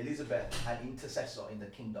 Elizabeth, an intercessor in the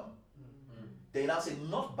kingdom. They now say,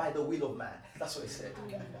 not by the will of man. That's what he said.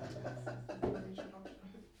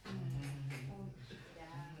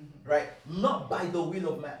 Right? Not by the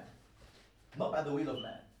will of man. Not by the will of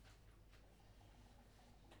man.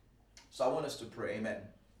 So I want us to pray. Amen.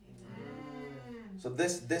 So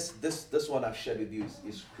this one I've shared with you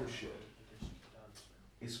is crucial.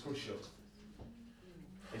 It's crucial.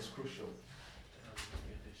 It's crucial.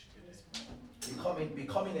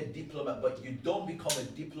 Becoming a diplomat, but you don't become a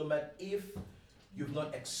diplomat if You've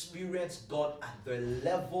not experienced God at the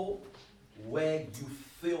level where you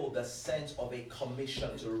feel the sense of a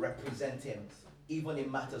commission to represent Him, even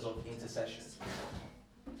in matters of intercession.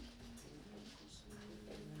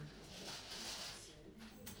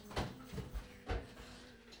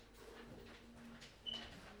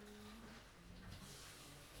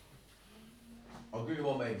 I'll give you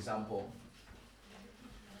one more example.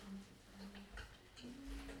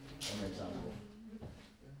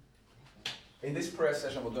 In this prayer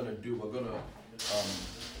session we're gonna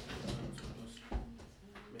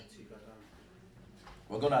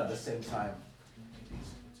at the same time,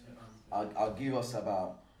 I'll give us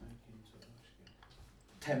about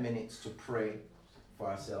 10 minutes to pray for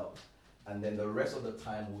ourselves, and then the rest of the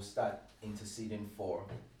time we'll start interceding for,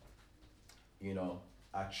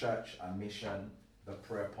 our church, our mission, the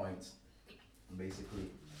prayer points,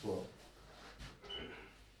 basically. So,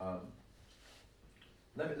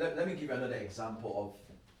 let me give you another example of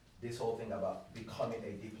this whole thing about becoming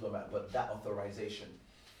a diplomat, but that authorization.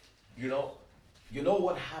 You know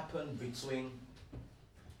what happened between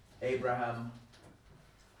Abraham,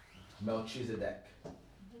 Melchizedek?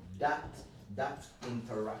 That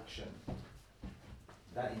interaction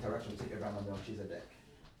between Abraham and Melchizedek,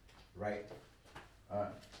 right?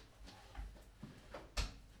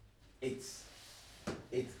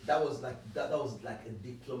 That was like a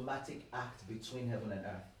diplomatic act between heaven and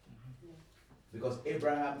earth, because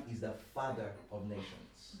Abraham is the father of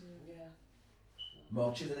nations. Yeah.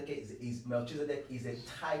 Melchizedek is a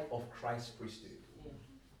type of Christ's priesthood. Yeah.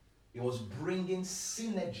 It was bringing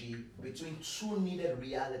synergy between two needed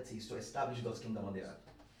realities to establish God's kingdom on the earth.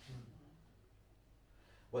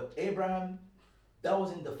 But Abraham, that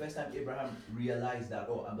wasn't the first time Abraham realized that,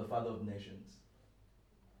 oh, I'm the father of nations.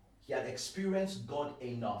 He had experienced God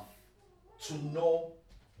enough to know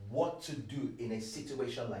what to do in a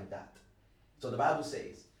situation like that. So the Bible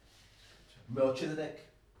says, Melchizedek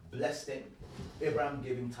blessed him, Abraham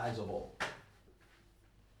gave him tithes of all.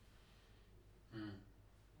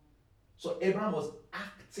 So Abraham was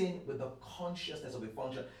acting with the consciousness of a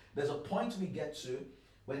function. There's a point we get to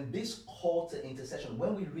when this call to intercession,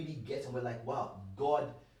 when we really get and we're like, wow,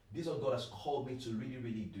 God, this is what God has called me to really,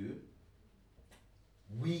 really do.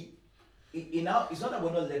 It's not that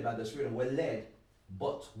we're not led by the Spirit, we're led,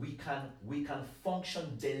 but we can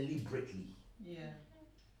function deliberately. Yeah.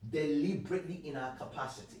 Deliberately in our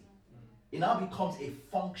capacity. It now becomes a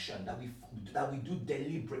function that we do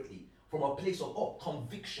deliberately from a place of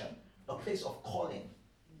conviction, a place of calling,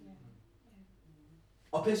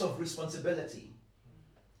 a place of responsibility.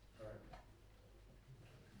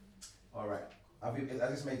 All right.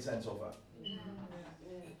 Has this made sense so far? Yeah.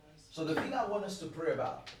 So the thing I want us to pray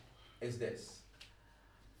about is this,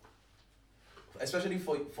 especially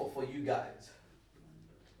for you guys.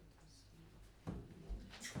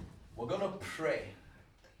 We're going to pray.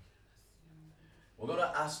 We're going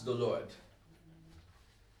to ask the Lord.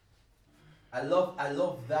 I love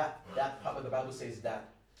that part where the Bible says that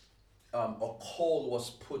a coal was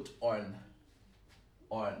put on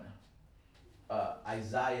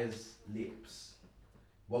Isaiah's lips.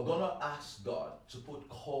 We're going to ask God to put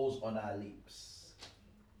coals on our lips.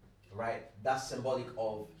 Right? That's symbolic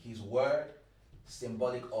of His word,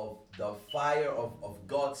 symbolic of the fire of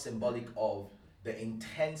God, symbolic of the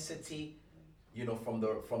intensity, from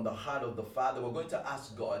the heart of the Father. We're going to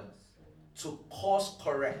ask God to course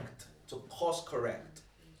correct,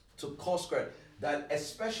 that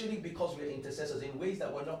especially because we're intercessors, in ways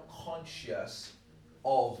that we're not conscious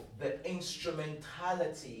of the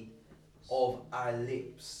instrumentality of our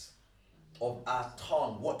lips, of our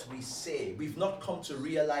tongue, what we say. We've not come to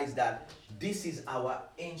realize that this is our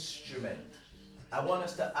instrument. I want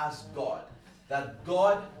us to ask God that,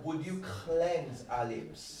 God, would you cleanse our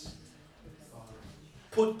lips?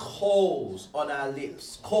 Put coals on our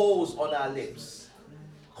lips, coals on our lips,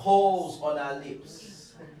 coals on our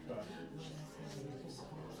lips.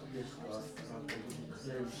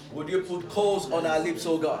 Would you put coals on our lips,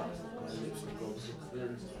 oh God?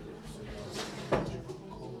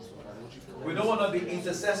 We don't want to be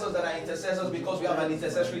intercessors that are intercessors because we have an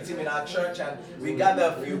intercessory team in our church and we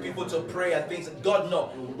gather a few people to pray and things. God, no.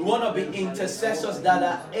 We want to be intercessors that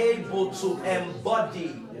are able to embody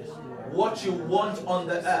what you want on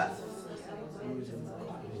the earth.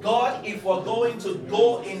 God, if we're going to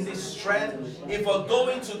go in this strength, if we're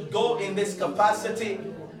going to go in this capacity,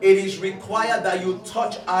 it is required that you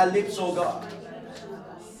touch our lips, oh God.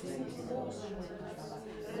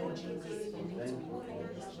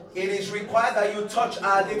 It is required that you touch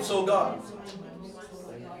our lips, oh God.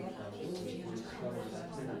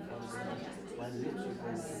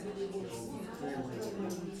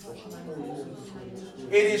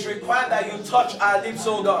 It is required that you touch our lips,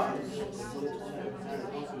 oh God.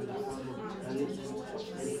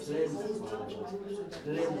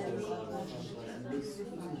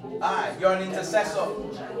 You're an intercessor.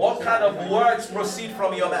 What kind of words proceed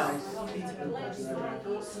from your mouth?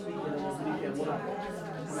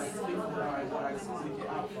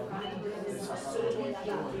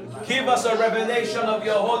 Give us a revelation of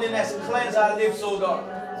your holiness. Cleanse our lips, O God.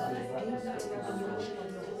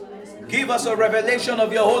 Give us a revelation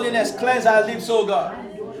of your holiness. Cleanse our lips, O God.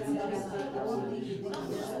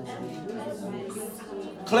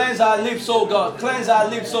 Cleanse our lips, O God. Cleanse our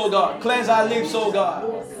lips, O God. Cleanse our lips, O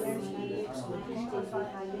God.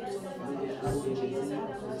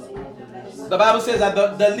 The Bible says that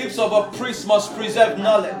the lips of a priest must preserve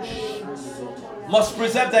knowledge, must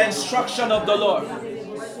preserve the instruction of the Lord.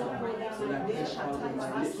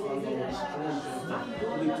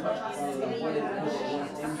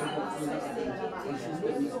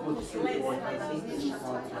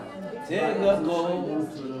 Take the gold,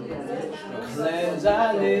 cleanse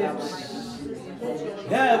our lips.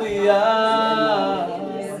 Here we are.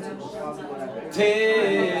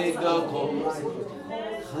 Take the gold,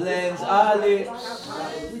 cleanse our lips.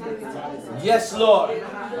 Yes, Lord.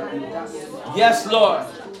 Yes, Lord.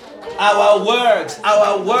 Our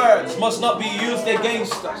words must not be used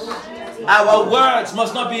against us. Our words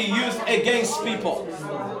must not be used against people.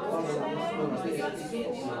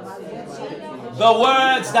 The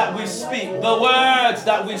words that we speak, the words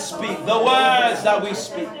that we speak, the words that we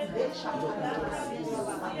speak.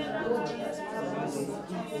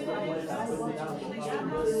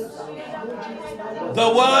 The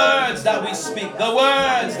words that we speak, the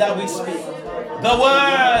words that we speak, the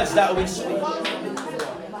words that we speak.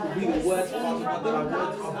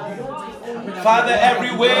 Father,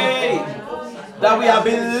 every way that we have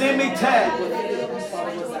been limited,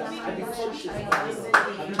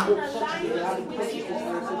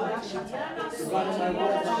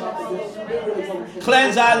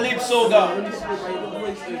 cleanse our lips, oh God.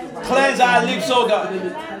 Cleanse our lips, oh God.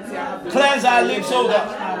 Cleanse our lips, oh God.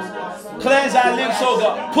 Cleanse our lips, oh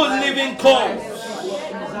God. Put living coals.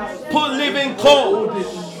 Put living coals.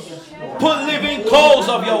 Put living coals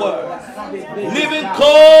of your word. Living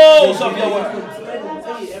coals of your word.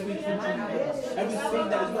 Everything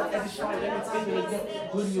that is not edifying, everything that is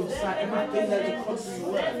not good in your sight, everything that is contrary to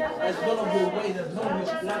your word, that's gone of your way, that's not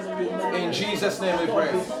your plans of your mind. In Jesus' name we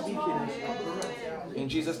pray. In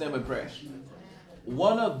Jesus' name we pray.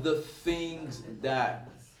 One of the things that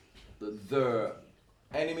the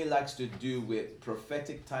enemy likes to do with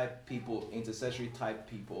prophetic type people, intercessory type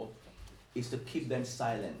people, is to keep them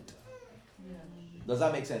silent. Does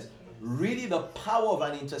that make sense? Really, the power of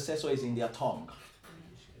an intercessor is in their tongue.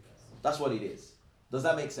 That's what it is. Does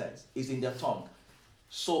that make sense? It's in their tongue.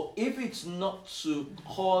 So if it's not to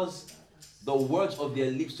cause the words of their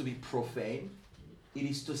lips to be profane, it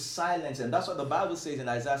is to silence. And that's what the Bible says in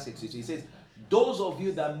Isaiah 6. It says, those of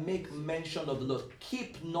you that make mention of the Lord,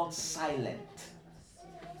 keep not silent.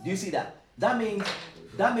 Do you see that? That means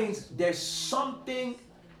there's something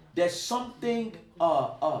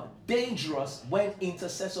dangerous when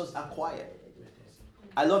intercessors are quiet.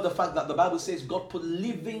 I love the fact that the Bible says God put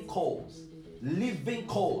living coals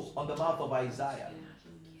on the mouth of Isaiah.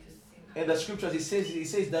 In the scriptures, it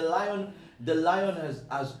says the lion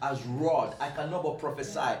has roared. I cannot but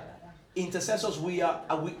prophesy. Intercessors, we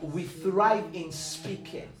thrive in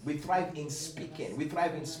speaking. We thrive in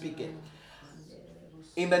speaking.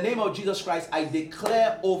 In the name of Jesus Christ, I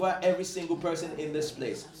declare over every single person in this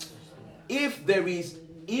place, if there is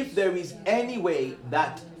any way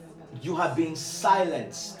that you have been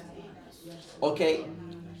silenced, okay,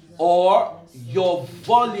 or your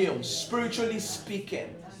volume, spiritually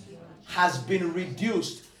speaking, has been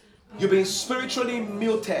reduced, you've been spiritually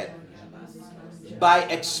muted by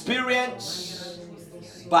experience,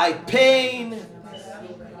 by pain,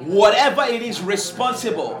 whatever it is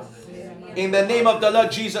responsible, in the name of the Lord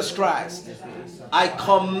Jesus Christ, I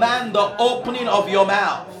command the opening of your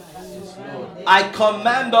mouth. I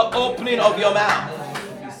command the opening of your mouth.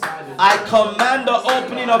 I command the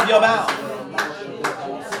opening of your mouth.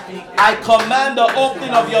 I command the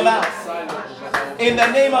opening of your mouth. In the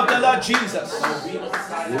name of the Lord Jesus.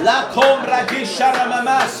 La combra di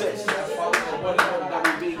sharamamases.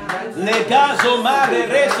 Legazo mare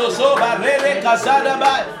reso soba rere casada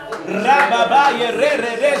ba. Rababaye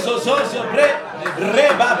rere reso sozo bre.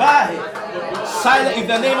 Rebabaye. Silent in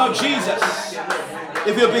the name of Jesus.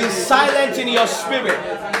 If you've been silent in your spirit,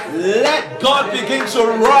 let God begin to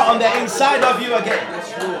roar on the inside of you again.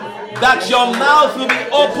 That your mouth will be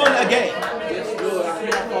open again.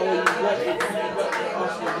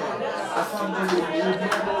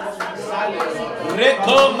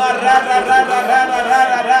 Reko marara rara rara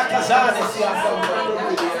rara rara kazane.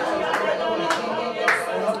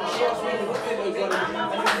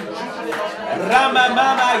 Rama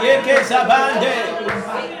mama yeke zabande.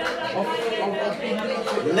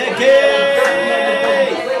 Leke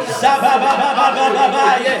zababababababa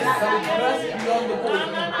ye.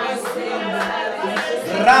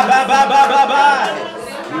 Rabababababa.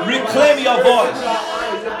 Reclaim your voice.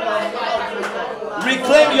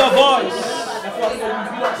 Reclaim your voice.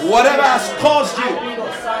 Whatever has caused you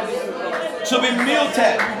to be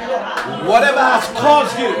muted, whatever has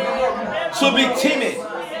caused you to be timid,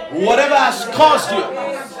 whatever has caused you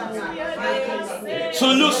to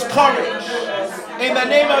lose courage, in the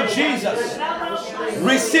name of Jesus,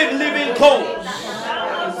 receive living coals.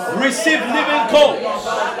 Receive living coals.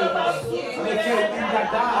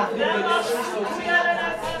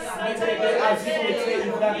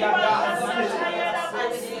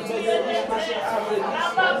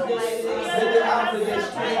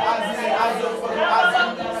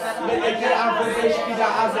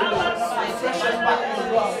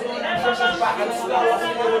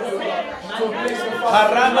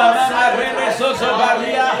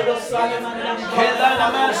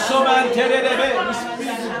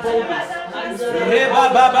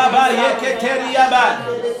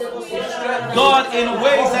 God, in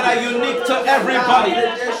ways that are unique to everybody,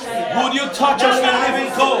 would you touch us with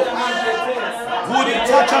living coals? Would you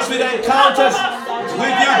touch us with encounters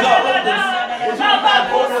with you, God?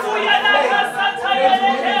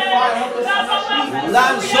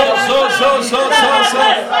 Lanzo, so.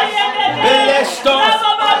 Belesto.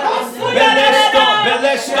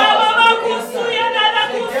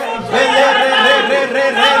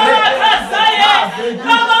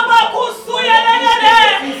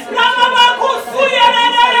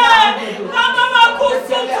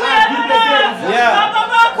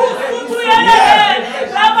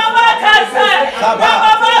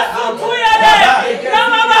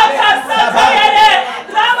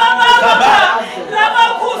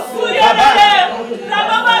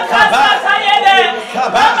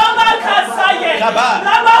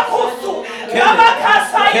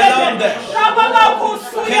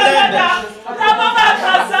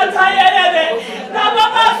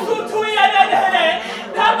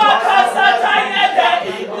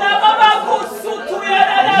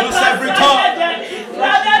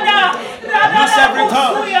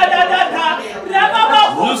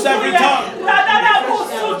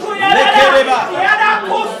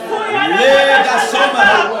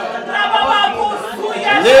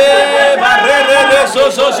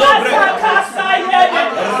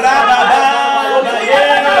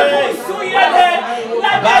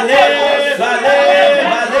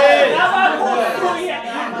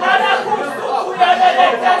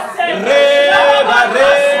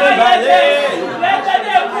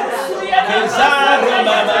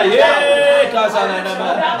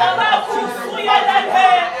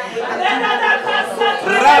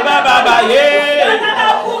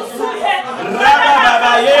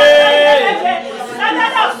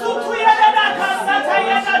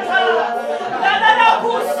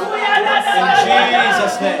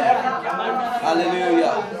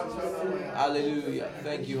 Hallelujah.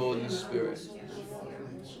 Thank you, Holy Spirit.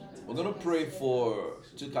 We're going to pray for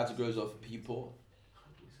two categories of people.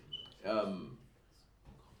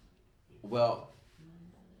 Well,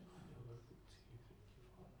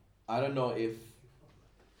 I don't know if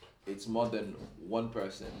it's more than one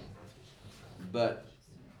person, but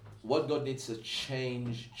what God needs to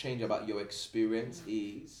change about your experience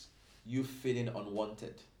is you feeling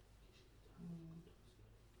unwanted.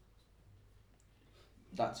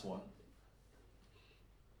 That's one.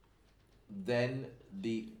 Then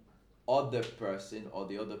the other person or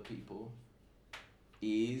the other people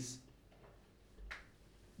is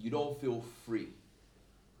you don't feel free.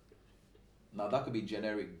 Now that could be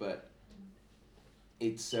generic, but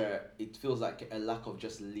it feels like a lack of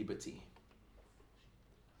just liberty.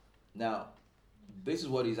 Now, this is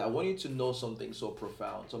what it is. I want you to know something so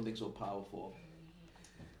profound, something so powerful.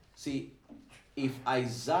 See, if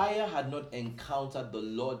Isaiah had not encountered the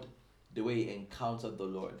Lord the way he encountered the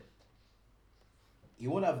Lord, he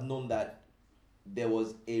wouldn't have known that there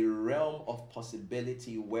was a realm of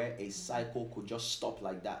possibility where a cycle could just stop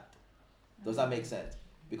like that. Does that make sense?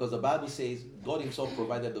 Because the Bible says God himself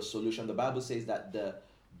provided the solution. The Bible says that the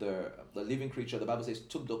living creature, the Bible says,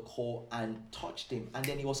 took the coal and touched him, and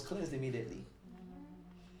then he was cleansed immediately.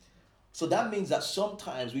 So that means that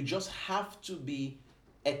sometimes we just have to be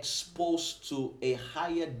exposed to a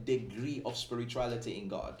higher degree of spirituality in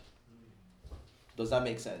God. Does that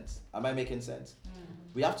make sense? Am I making sense?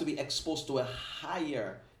 We have to be exposed to a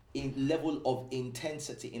higher level of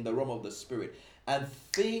intensity in the realm of the spirit. And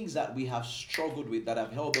things that we have struggled with, that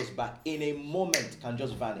have held us back, in a moment can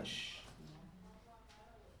just vanish.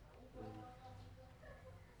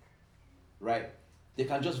 Right? They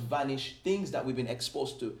can just vanish. Things that we've been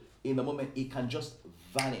exposed to, in the moment, it can just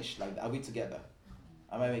vanish. Like, are we together?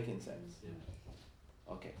 Am I making sense?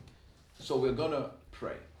 Okay. So we're going to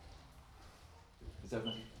pray. Is that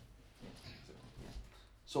okay?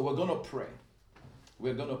 So we're going to pray.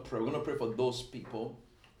 We're going to pray. We're going to pray for those people,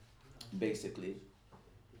 basically.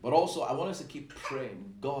 But also, I want us to keep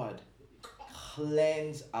praying. God,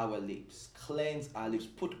 cleanse our lips. Cleanse our lips.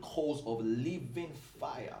 Put coals of living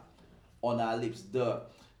fire on our lips. The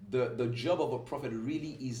job of a prophet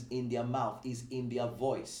really is in their mouth, is in their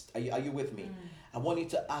voice. Are you with me? I want you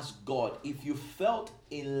to ask God, if you felt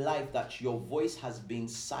in life that your voice has been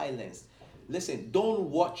silenced, listen, don't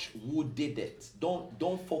watch who did it.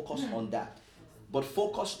 Don't focus on that. But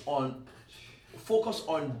focus on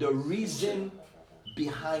the reason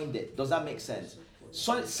behind it. Does that make sense?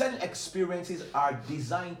 So certain experiences are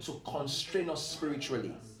designed to constrain us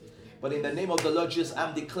spiritually. But in the name of the Lord Jesus,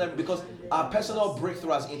 I'm declaring, because our personal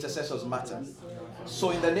breakthrough as intercessors matter.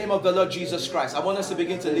 So in the name of the Lord Jesus Christ, I want us to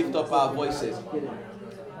begin to lift up our voices.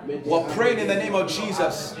 We're praying in the name of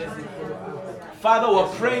Jesus. Father, we're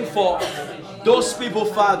praying for those people,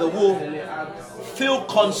 Father, who feel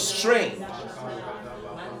constrained.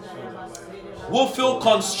 Who feel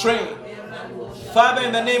constrained. Father,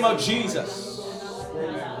 in the name of Jesus,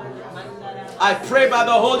 I pray by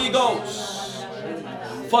the Holy Ghost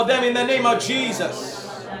for them in the name of Jesus.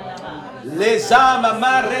 In the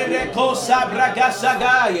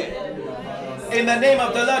name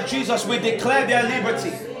of the Lord Jesus, we declare their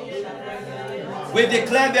liberty. We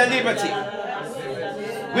declare their liberty.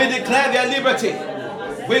 We declare their liberty.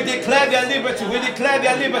 We declare their liberty. We declare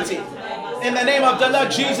their liberty. In the name of the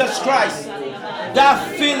Lord Jesus Christ. That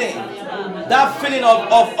feeling of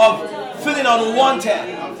feeling unwanted.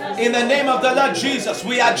 In the name of the Lord Jesus,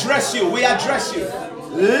 we address you. We address you.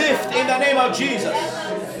 Lift in the name of Jesus.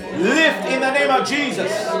 Lift in the name of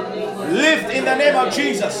Jesus. Lift in the name of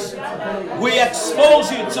Jesus. We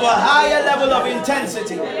expose you to a higher level of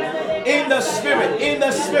intensity. In the spirit, in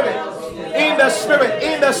the spirit, in the spirit,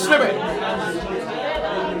 in the spirit.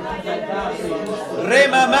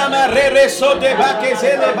 Rema mama re so de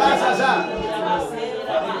bakezele bazaza.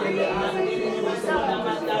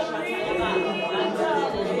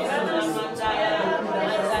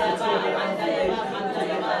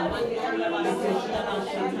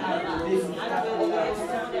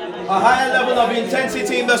 A higher level of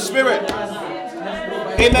intensity in the spirit.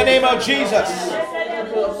 In the name of Jesus.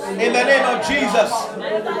 In the name of Jesus.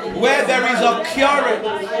 Where there is a curing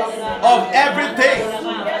of everything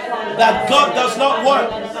that God does not want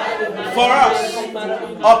for us.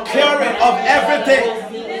 A curing of everything.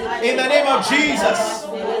 In the name of Jesus.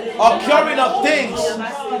 A curing of things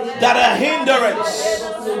that are hindrance.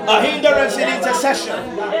 A hindrance in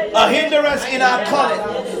intercession. A hindrance in our calling.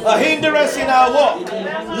 A hindrance in our walk.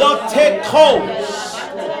 Lord, take coals.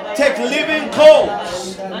 Take living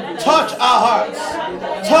coals. Touch our hearts.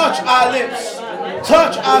 Touch our lips.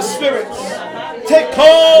 Touch our spirits. Take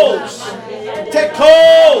coals. Take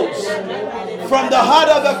coals from the heart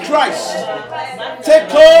of the Christ. Take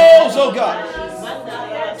coals, oh God.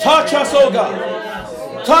 Touch us, oh God.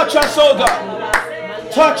 Touch us, oh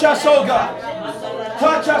God. Touch us, oh God.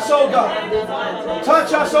 Touch us, oh God.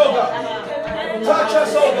 Touch us, oh God. Touch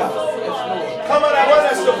us, oh God. Come on, I want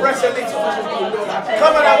us to press a little.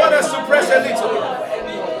 Come on, I want us to press a little.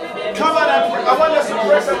 Come on, I want us to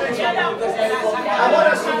press a little. I want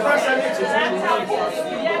us to press a little.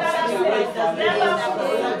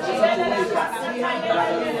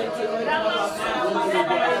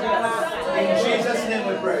 In Jesus' name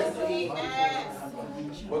we pray.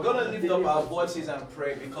 We're going to lift up our voices and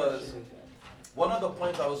pray, because one of the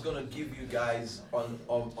points I was going to give you guys on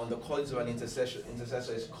the qualities of an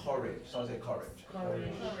intercessor is courage. Someone say courage.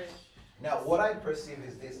 Courage. Now, what I perceive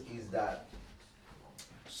is that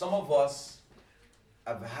some of us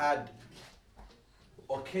have had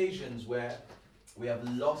occasions where we have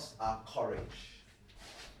lost our courage.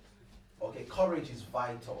 Okay, courage is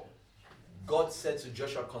vital. God said to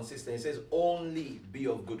Joshua consistently, he says, only be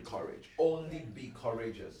of good courage. Only be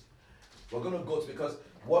courageous. We're going to go to, because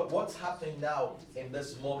what's happening now in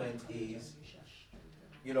this moment is,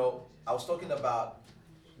 I was talking about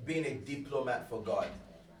being a diplomat for God.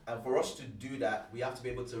 And for us to do that, we have to be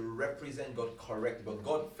able to represent God correctly. But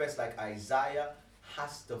God, first, like Isaiah,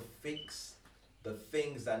 has to fix the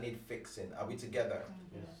things that need fixing. Are we together?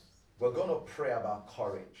 Yes. we're going to pray about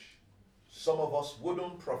courage. Some of us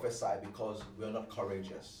wouldn't prophesy because we're not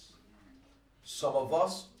courageous. Some of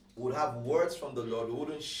us would have words from the Lord we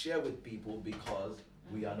wouldn't share with people because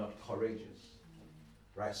we are not courageous.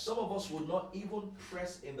 Right? Some of us would not even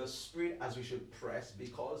press in the spirit as we should press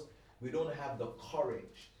because we don't have the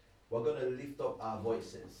courage. We're going to lift up our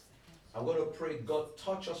voices. I'm going to pray, God,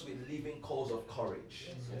 touch us with living coals of courage.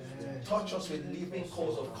 Touch us with living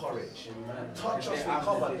coals of courage. Touch us with,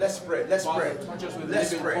 come on, let's pray, let's pray. Touch us with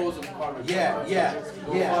Let's living pray. coals of courage. Yeah.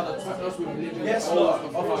 Father, touch us with living Yes, coals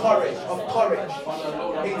Lord, of courage, of courage.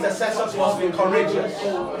 Intercessors must be courageous.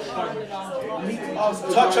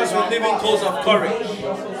 Touch us with living coals of courage.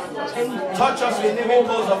 Touch us with living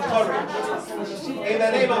coals of courage. In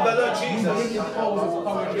the name of the Lord Jesus.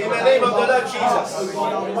 In the name of the Lord Jesus.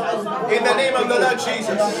 In the name of the Lord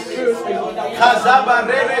Jesus.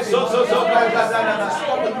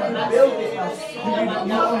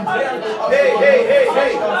 Hey.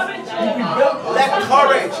 Let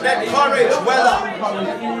courage well up.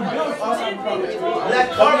 Let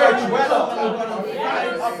courage well up.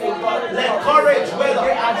 Let courage well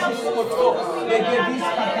up.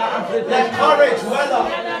 Let courage well up.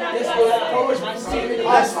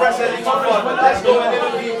 Let's press a little forward. Let's go a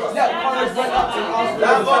little deeper.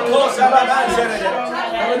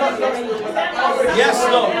 Yes,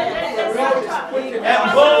 Lord.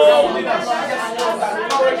 Embolden us.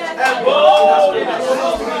 Embolden us.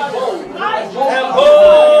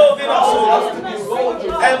 Embolden us.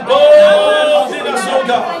 Embolden us, O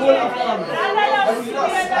God.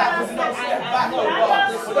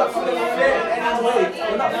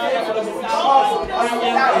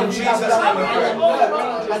 In Jesus' name we pray.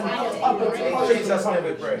 In Jesus' name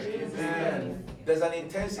we pray. There's an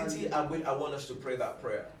intensity at which I want us to pray that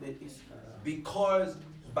prayer. Because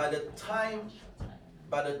by the time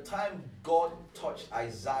God touched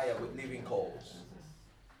Isaiah with living coals,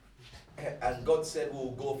 and God said,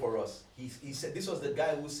 "Will go for us." He said, this was the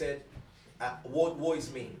guy who said, "Woe is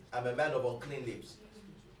me, I'm a man of unclean lips."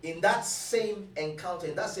 In that same encounter,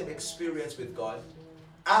 in that same experience with God,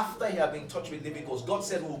 after he had been touched with living coals, God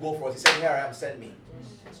said, "Will go for us." He said, "Here I am, send me."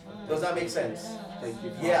 Does that make sense? Thank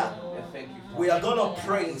you. Yeah. Thank you. We are going to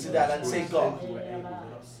pray into that and say, God,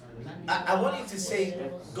 I want you to say,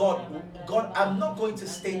 God, I'm not going to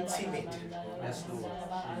stay timid. Yes, Lord.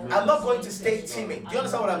 I'm not going to stay timid. Do you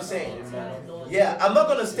understand what I'm saying? Yeah, I'm not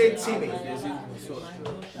going to stay timid.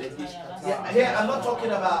 Yeah, here I'm not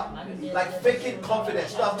talking about like faking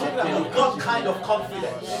confidence. No, I'm talking about the God kind of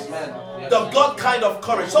confidence. The God kind of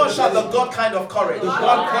courage. So shout the God kind of courage. The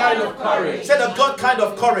God kind of courage. Say the God kind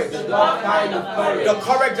of courage. The God kind of courage. The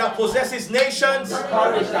courage that possesses nations. The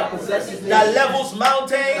courage that possesses nations. That levels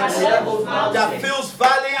mountains. That fills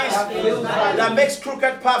valleys. That makes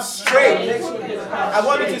crooked paths straight. I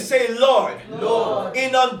want you to say, Lord,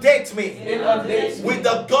 inundate me with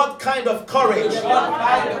the God kind of courage.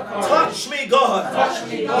 Touch me, God,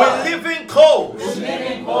 with living coals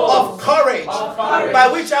of courage by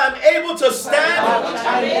which I am able to stand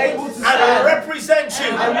and represent you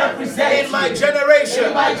in my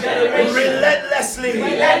generation relentlessly.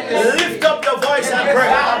 Lift up your voice and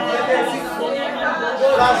pray.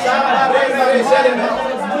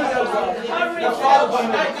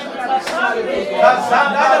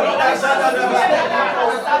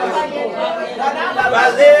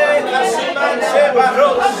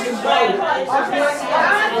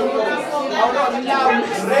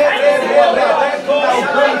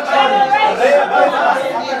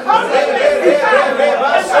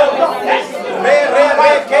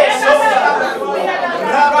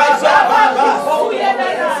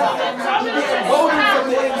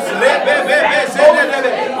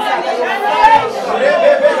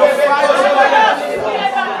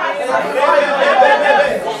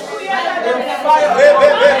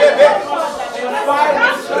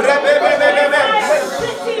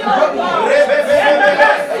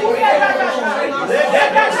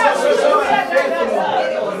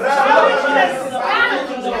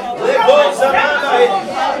 Let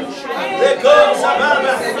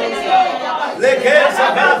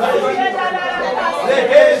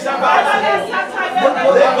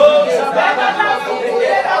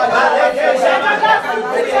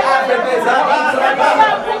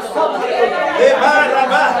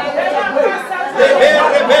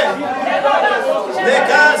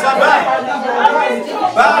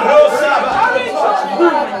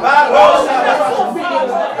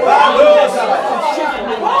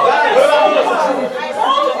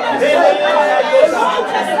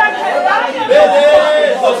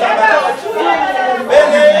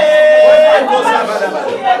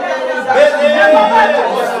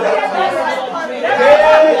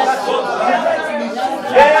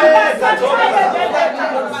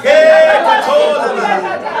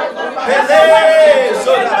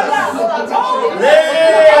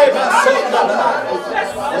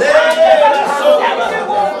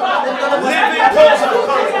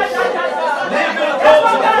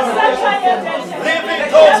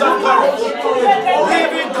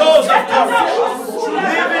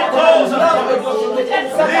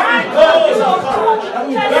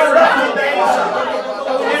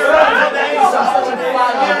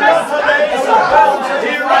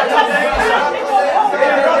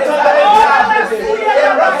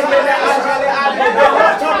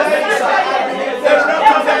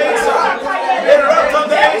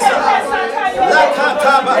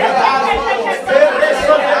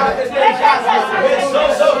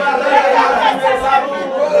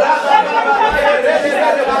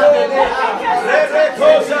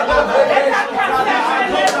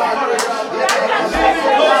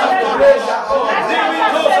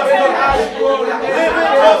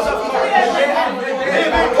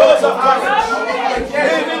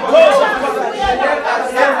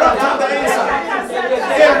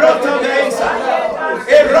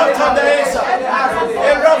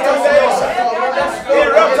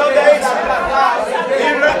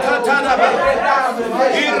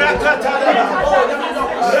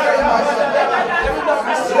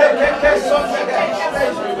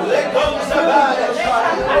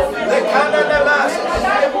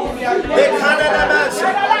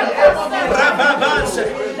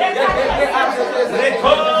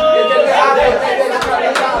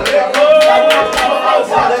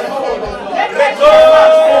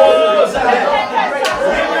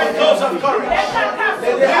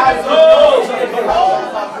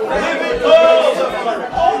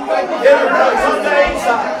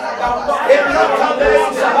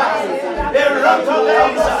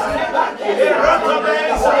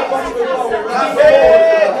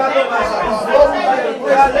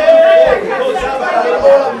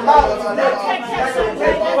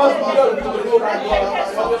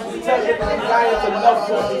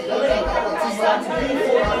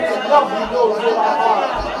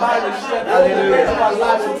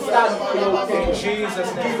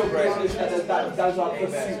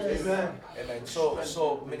Amen.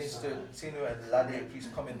 So Minister Tino and Lade, please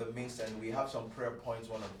come in the midst, and we have some prayer points.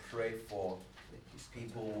 We want to pray for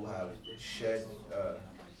people who have shared,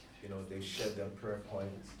 they shared their prayer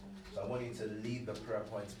points. So I want you to lead the prayer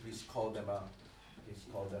points. Please call them out. Please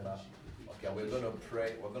call them out. Okay, we're going to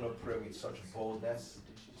pray. We're going to pray with such boldness.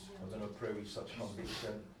 We're going to pray with such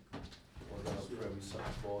conviction. We're going to pray with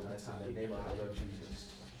such boldness in the name of the Lord Jesus.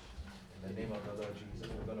 In the name of the Lord Jesus,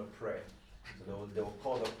 we're going to pray. So they will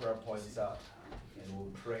call the prayer points out, and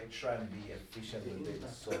we'll pray, try and be efficient with it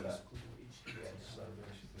so that we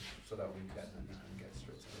can get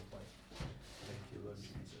straight to the point. Thank you, Lord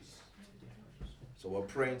Jesus. So we're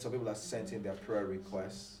praying. Some people are sent in their prayer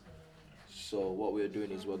requests. So what we're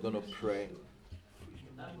doing is we're going to pray.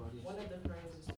 One of the prayers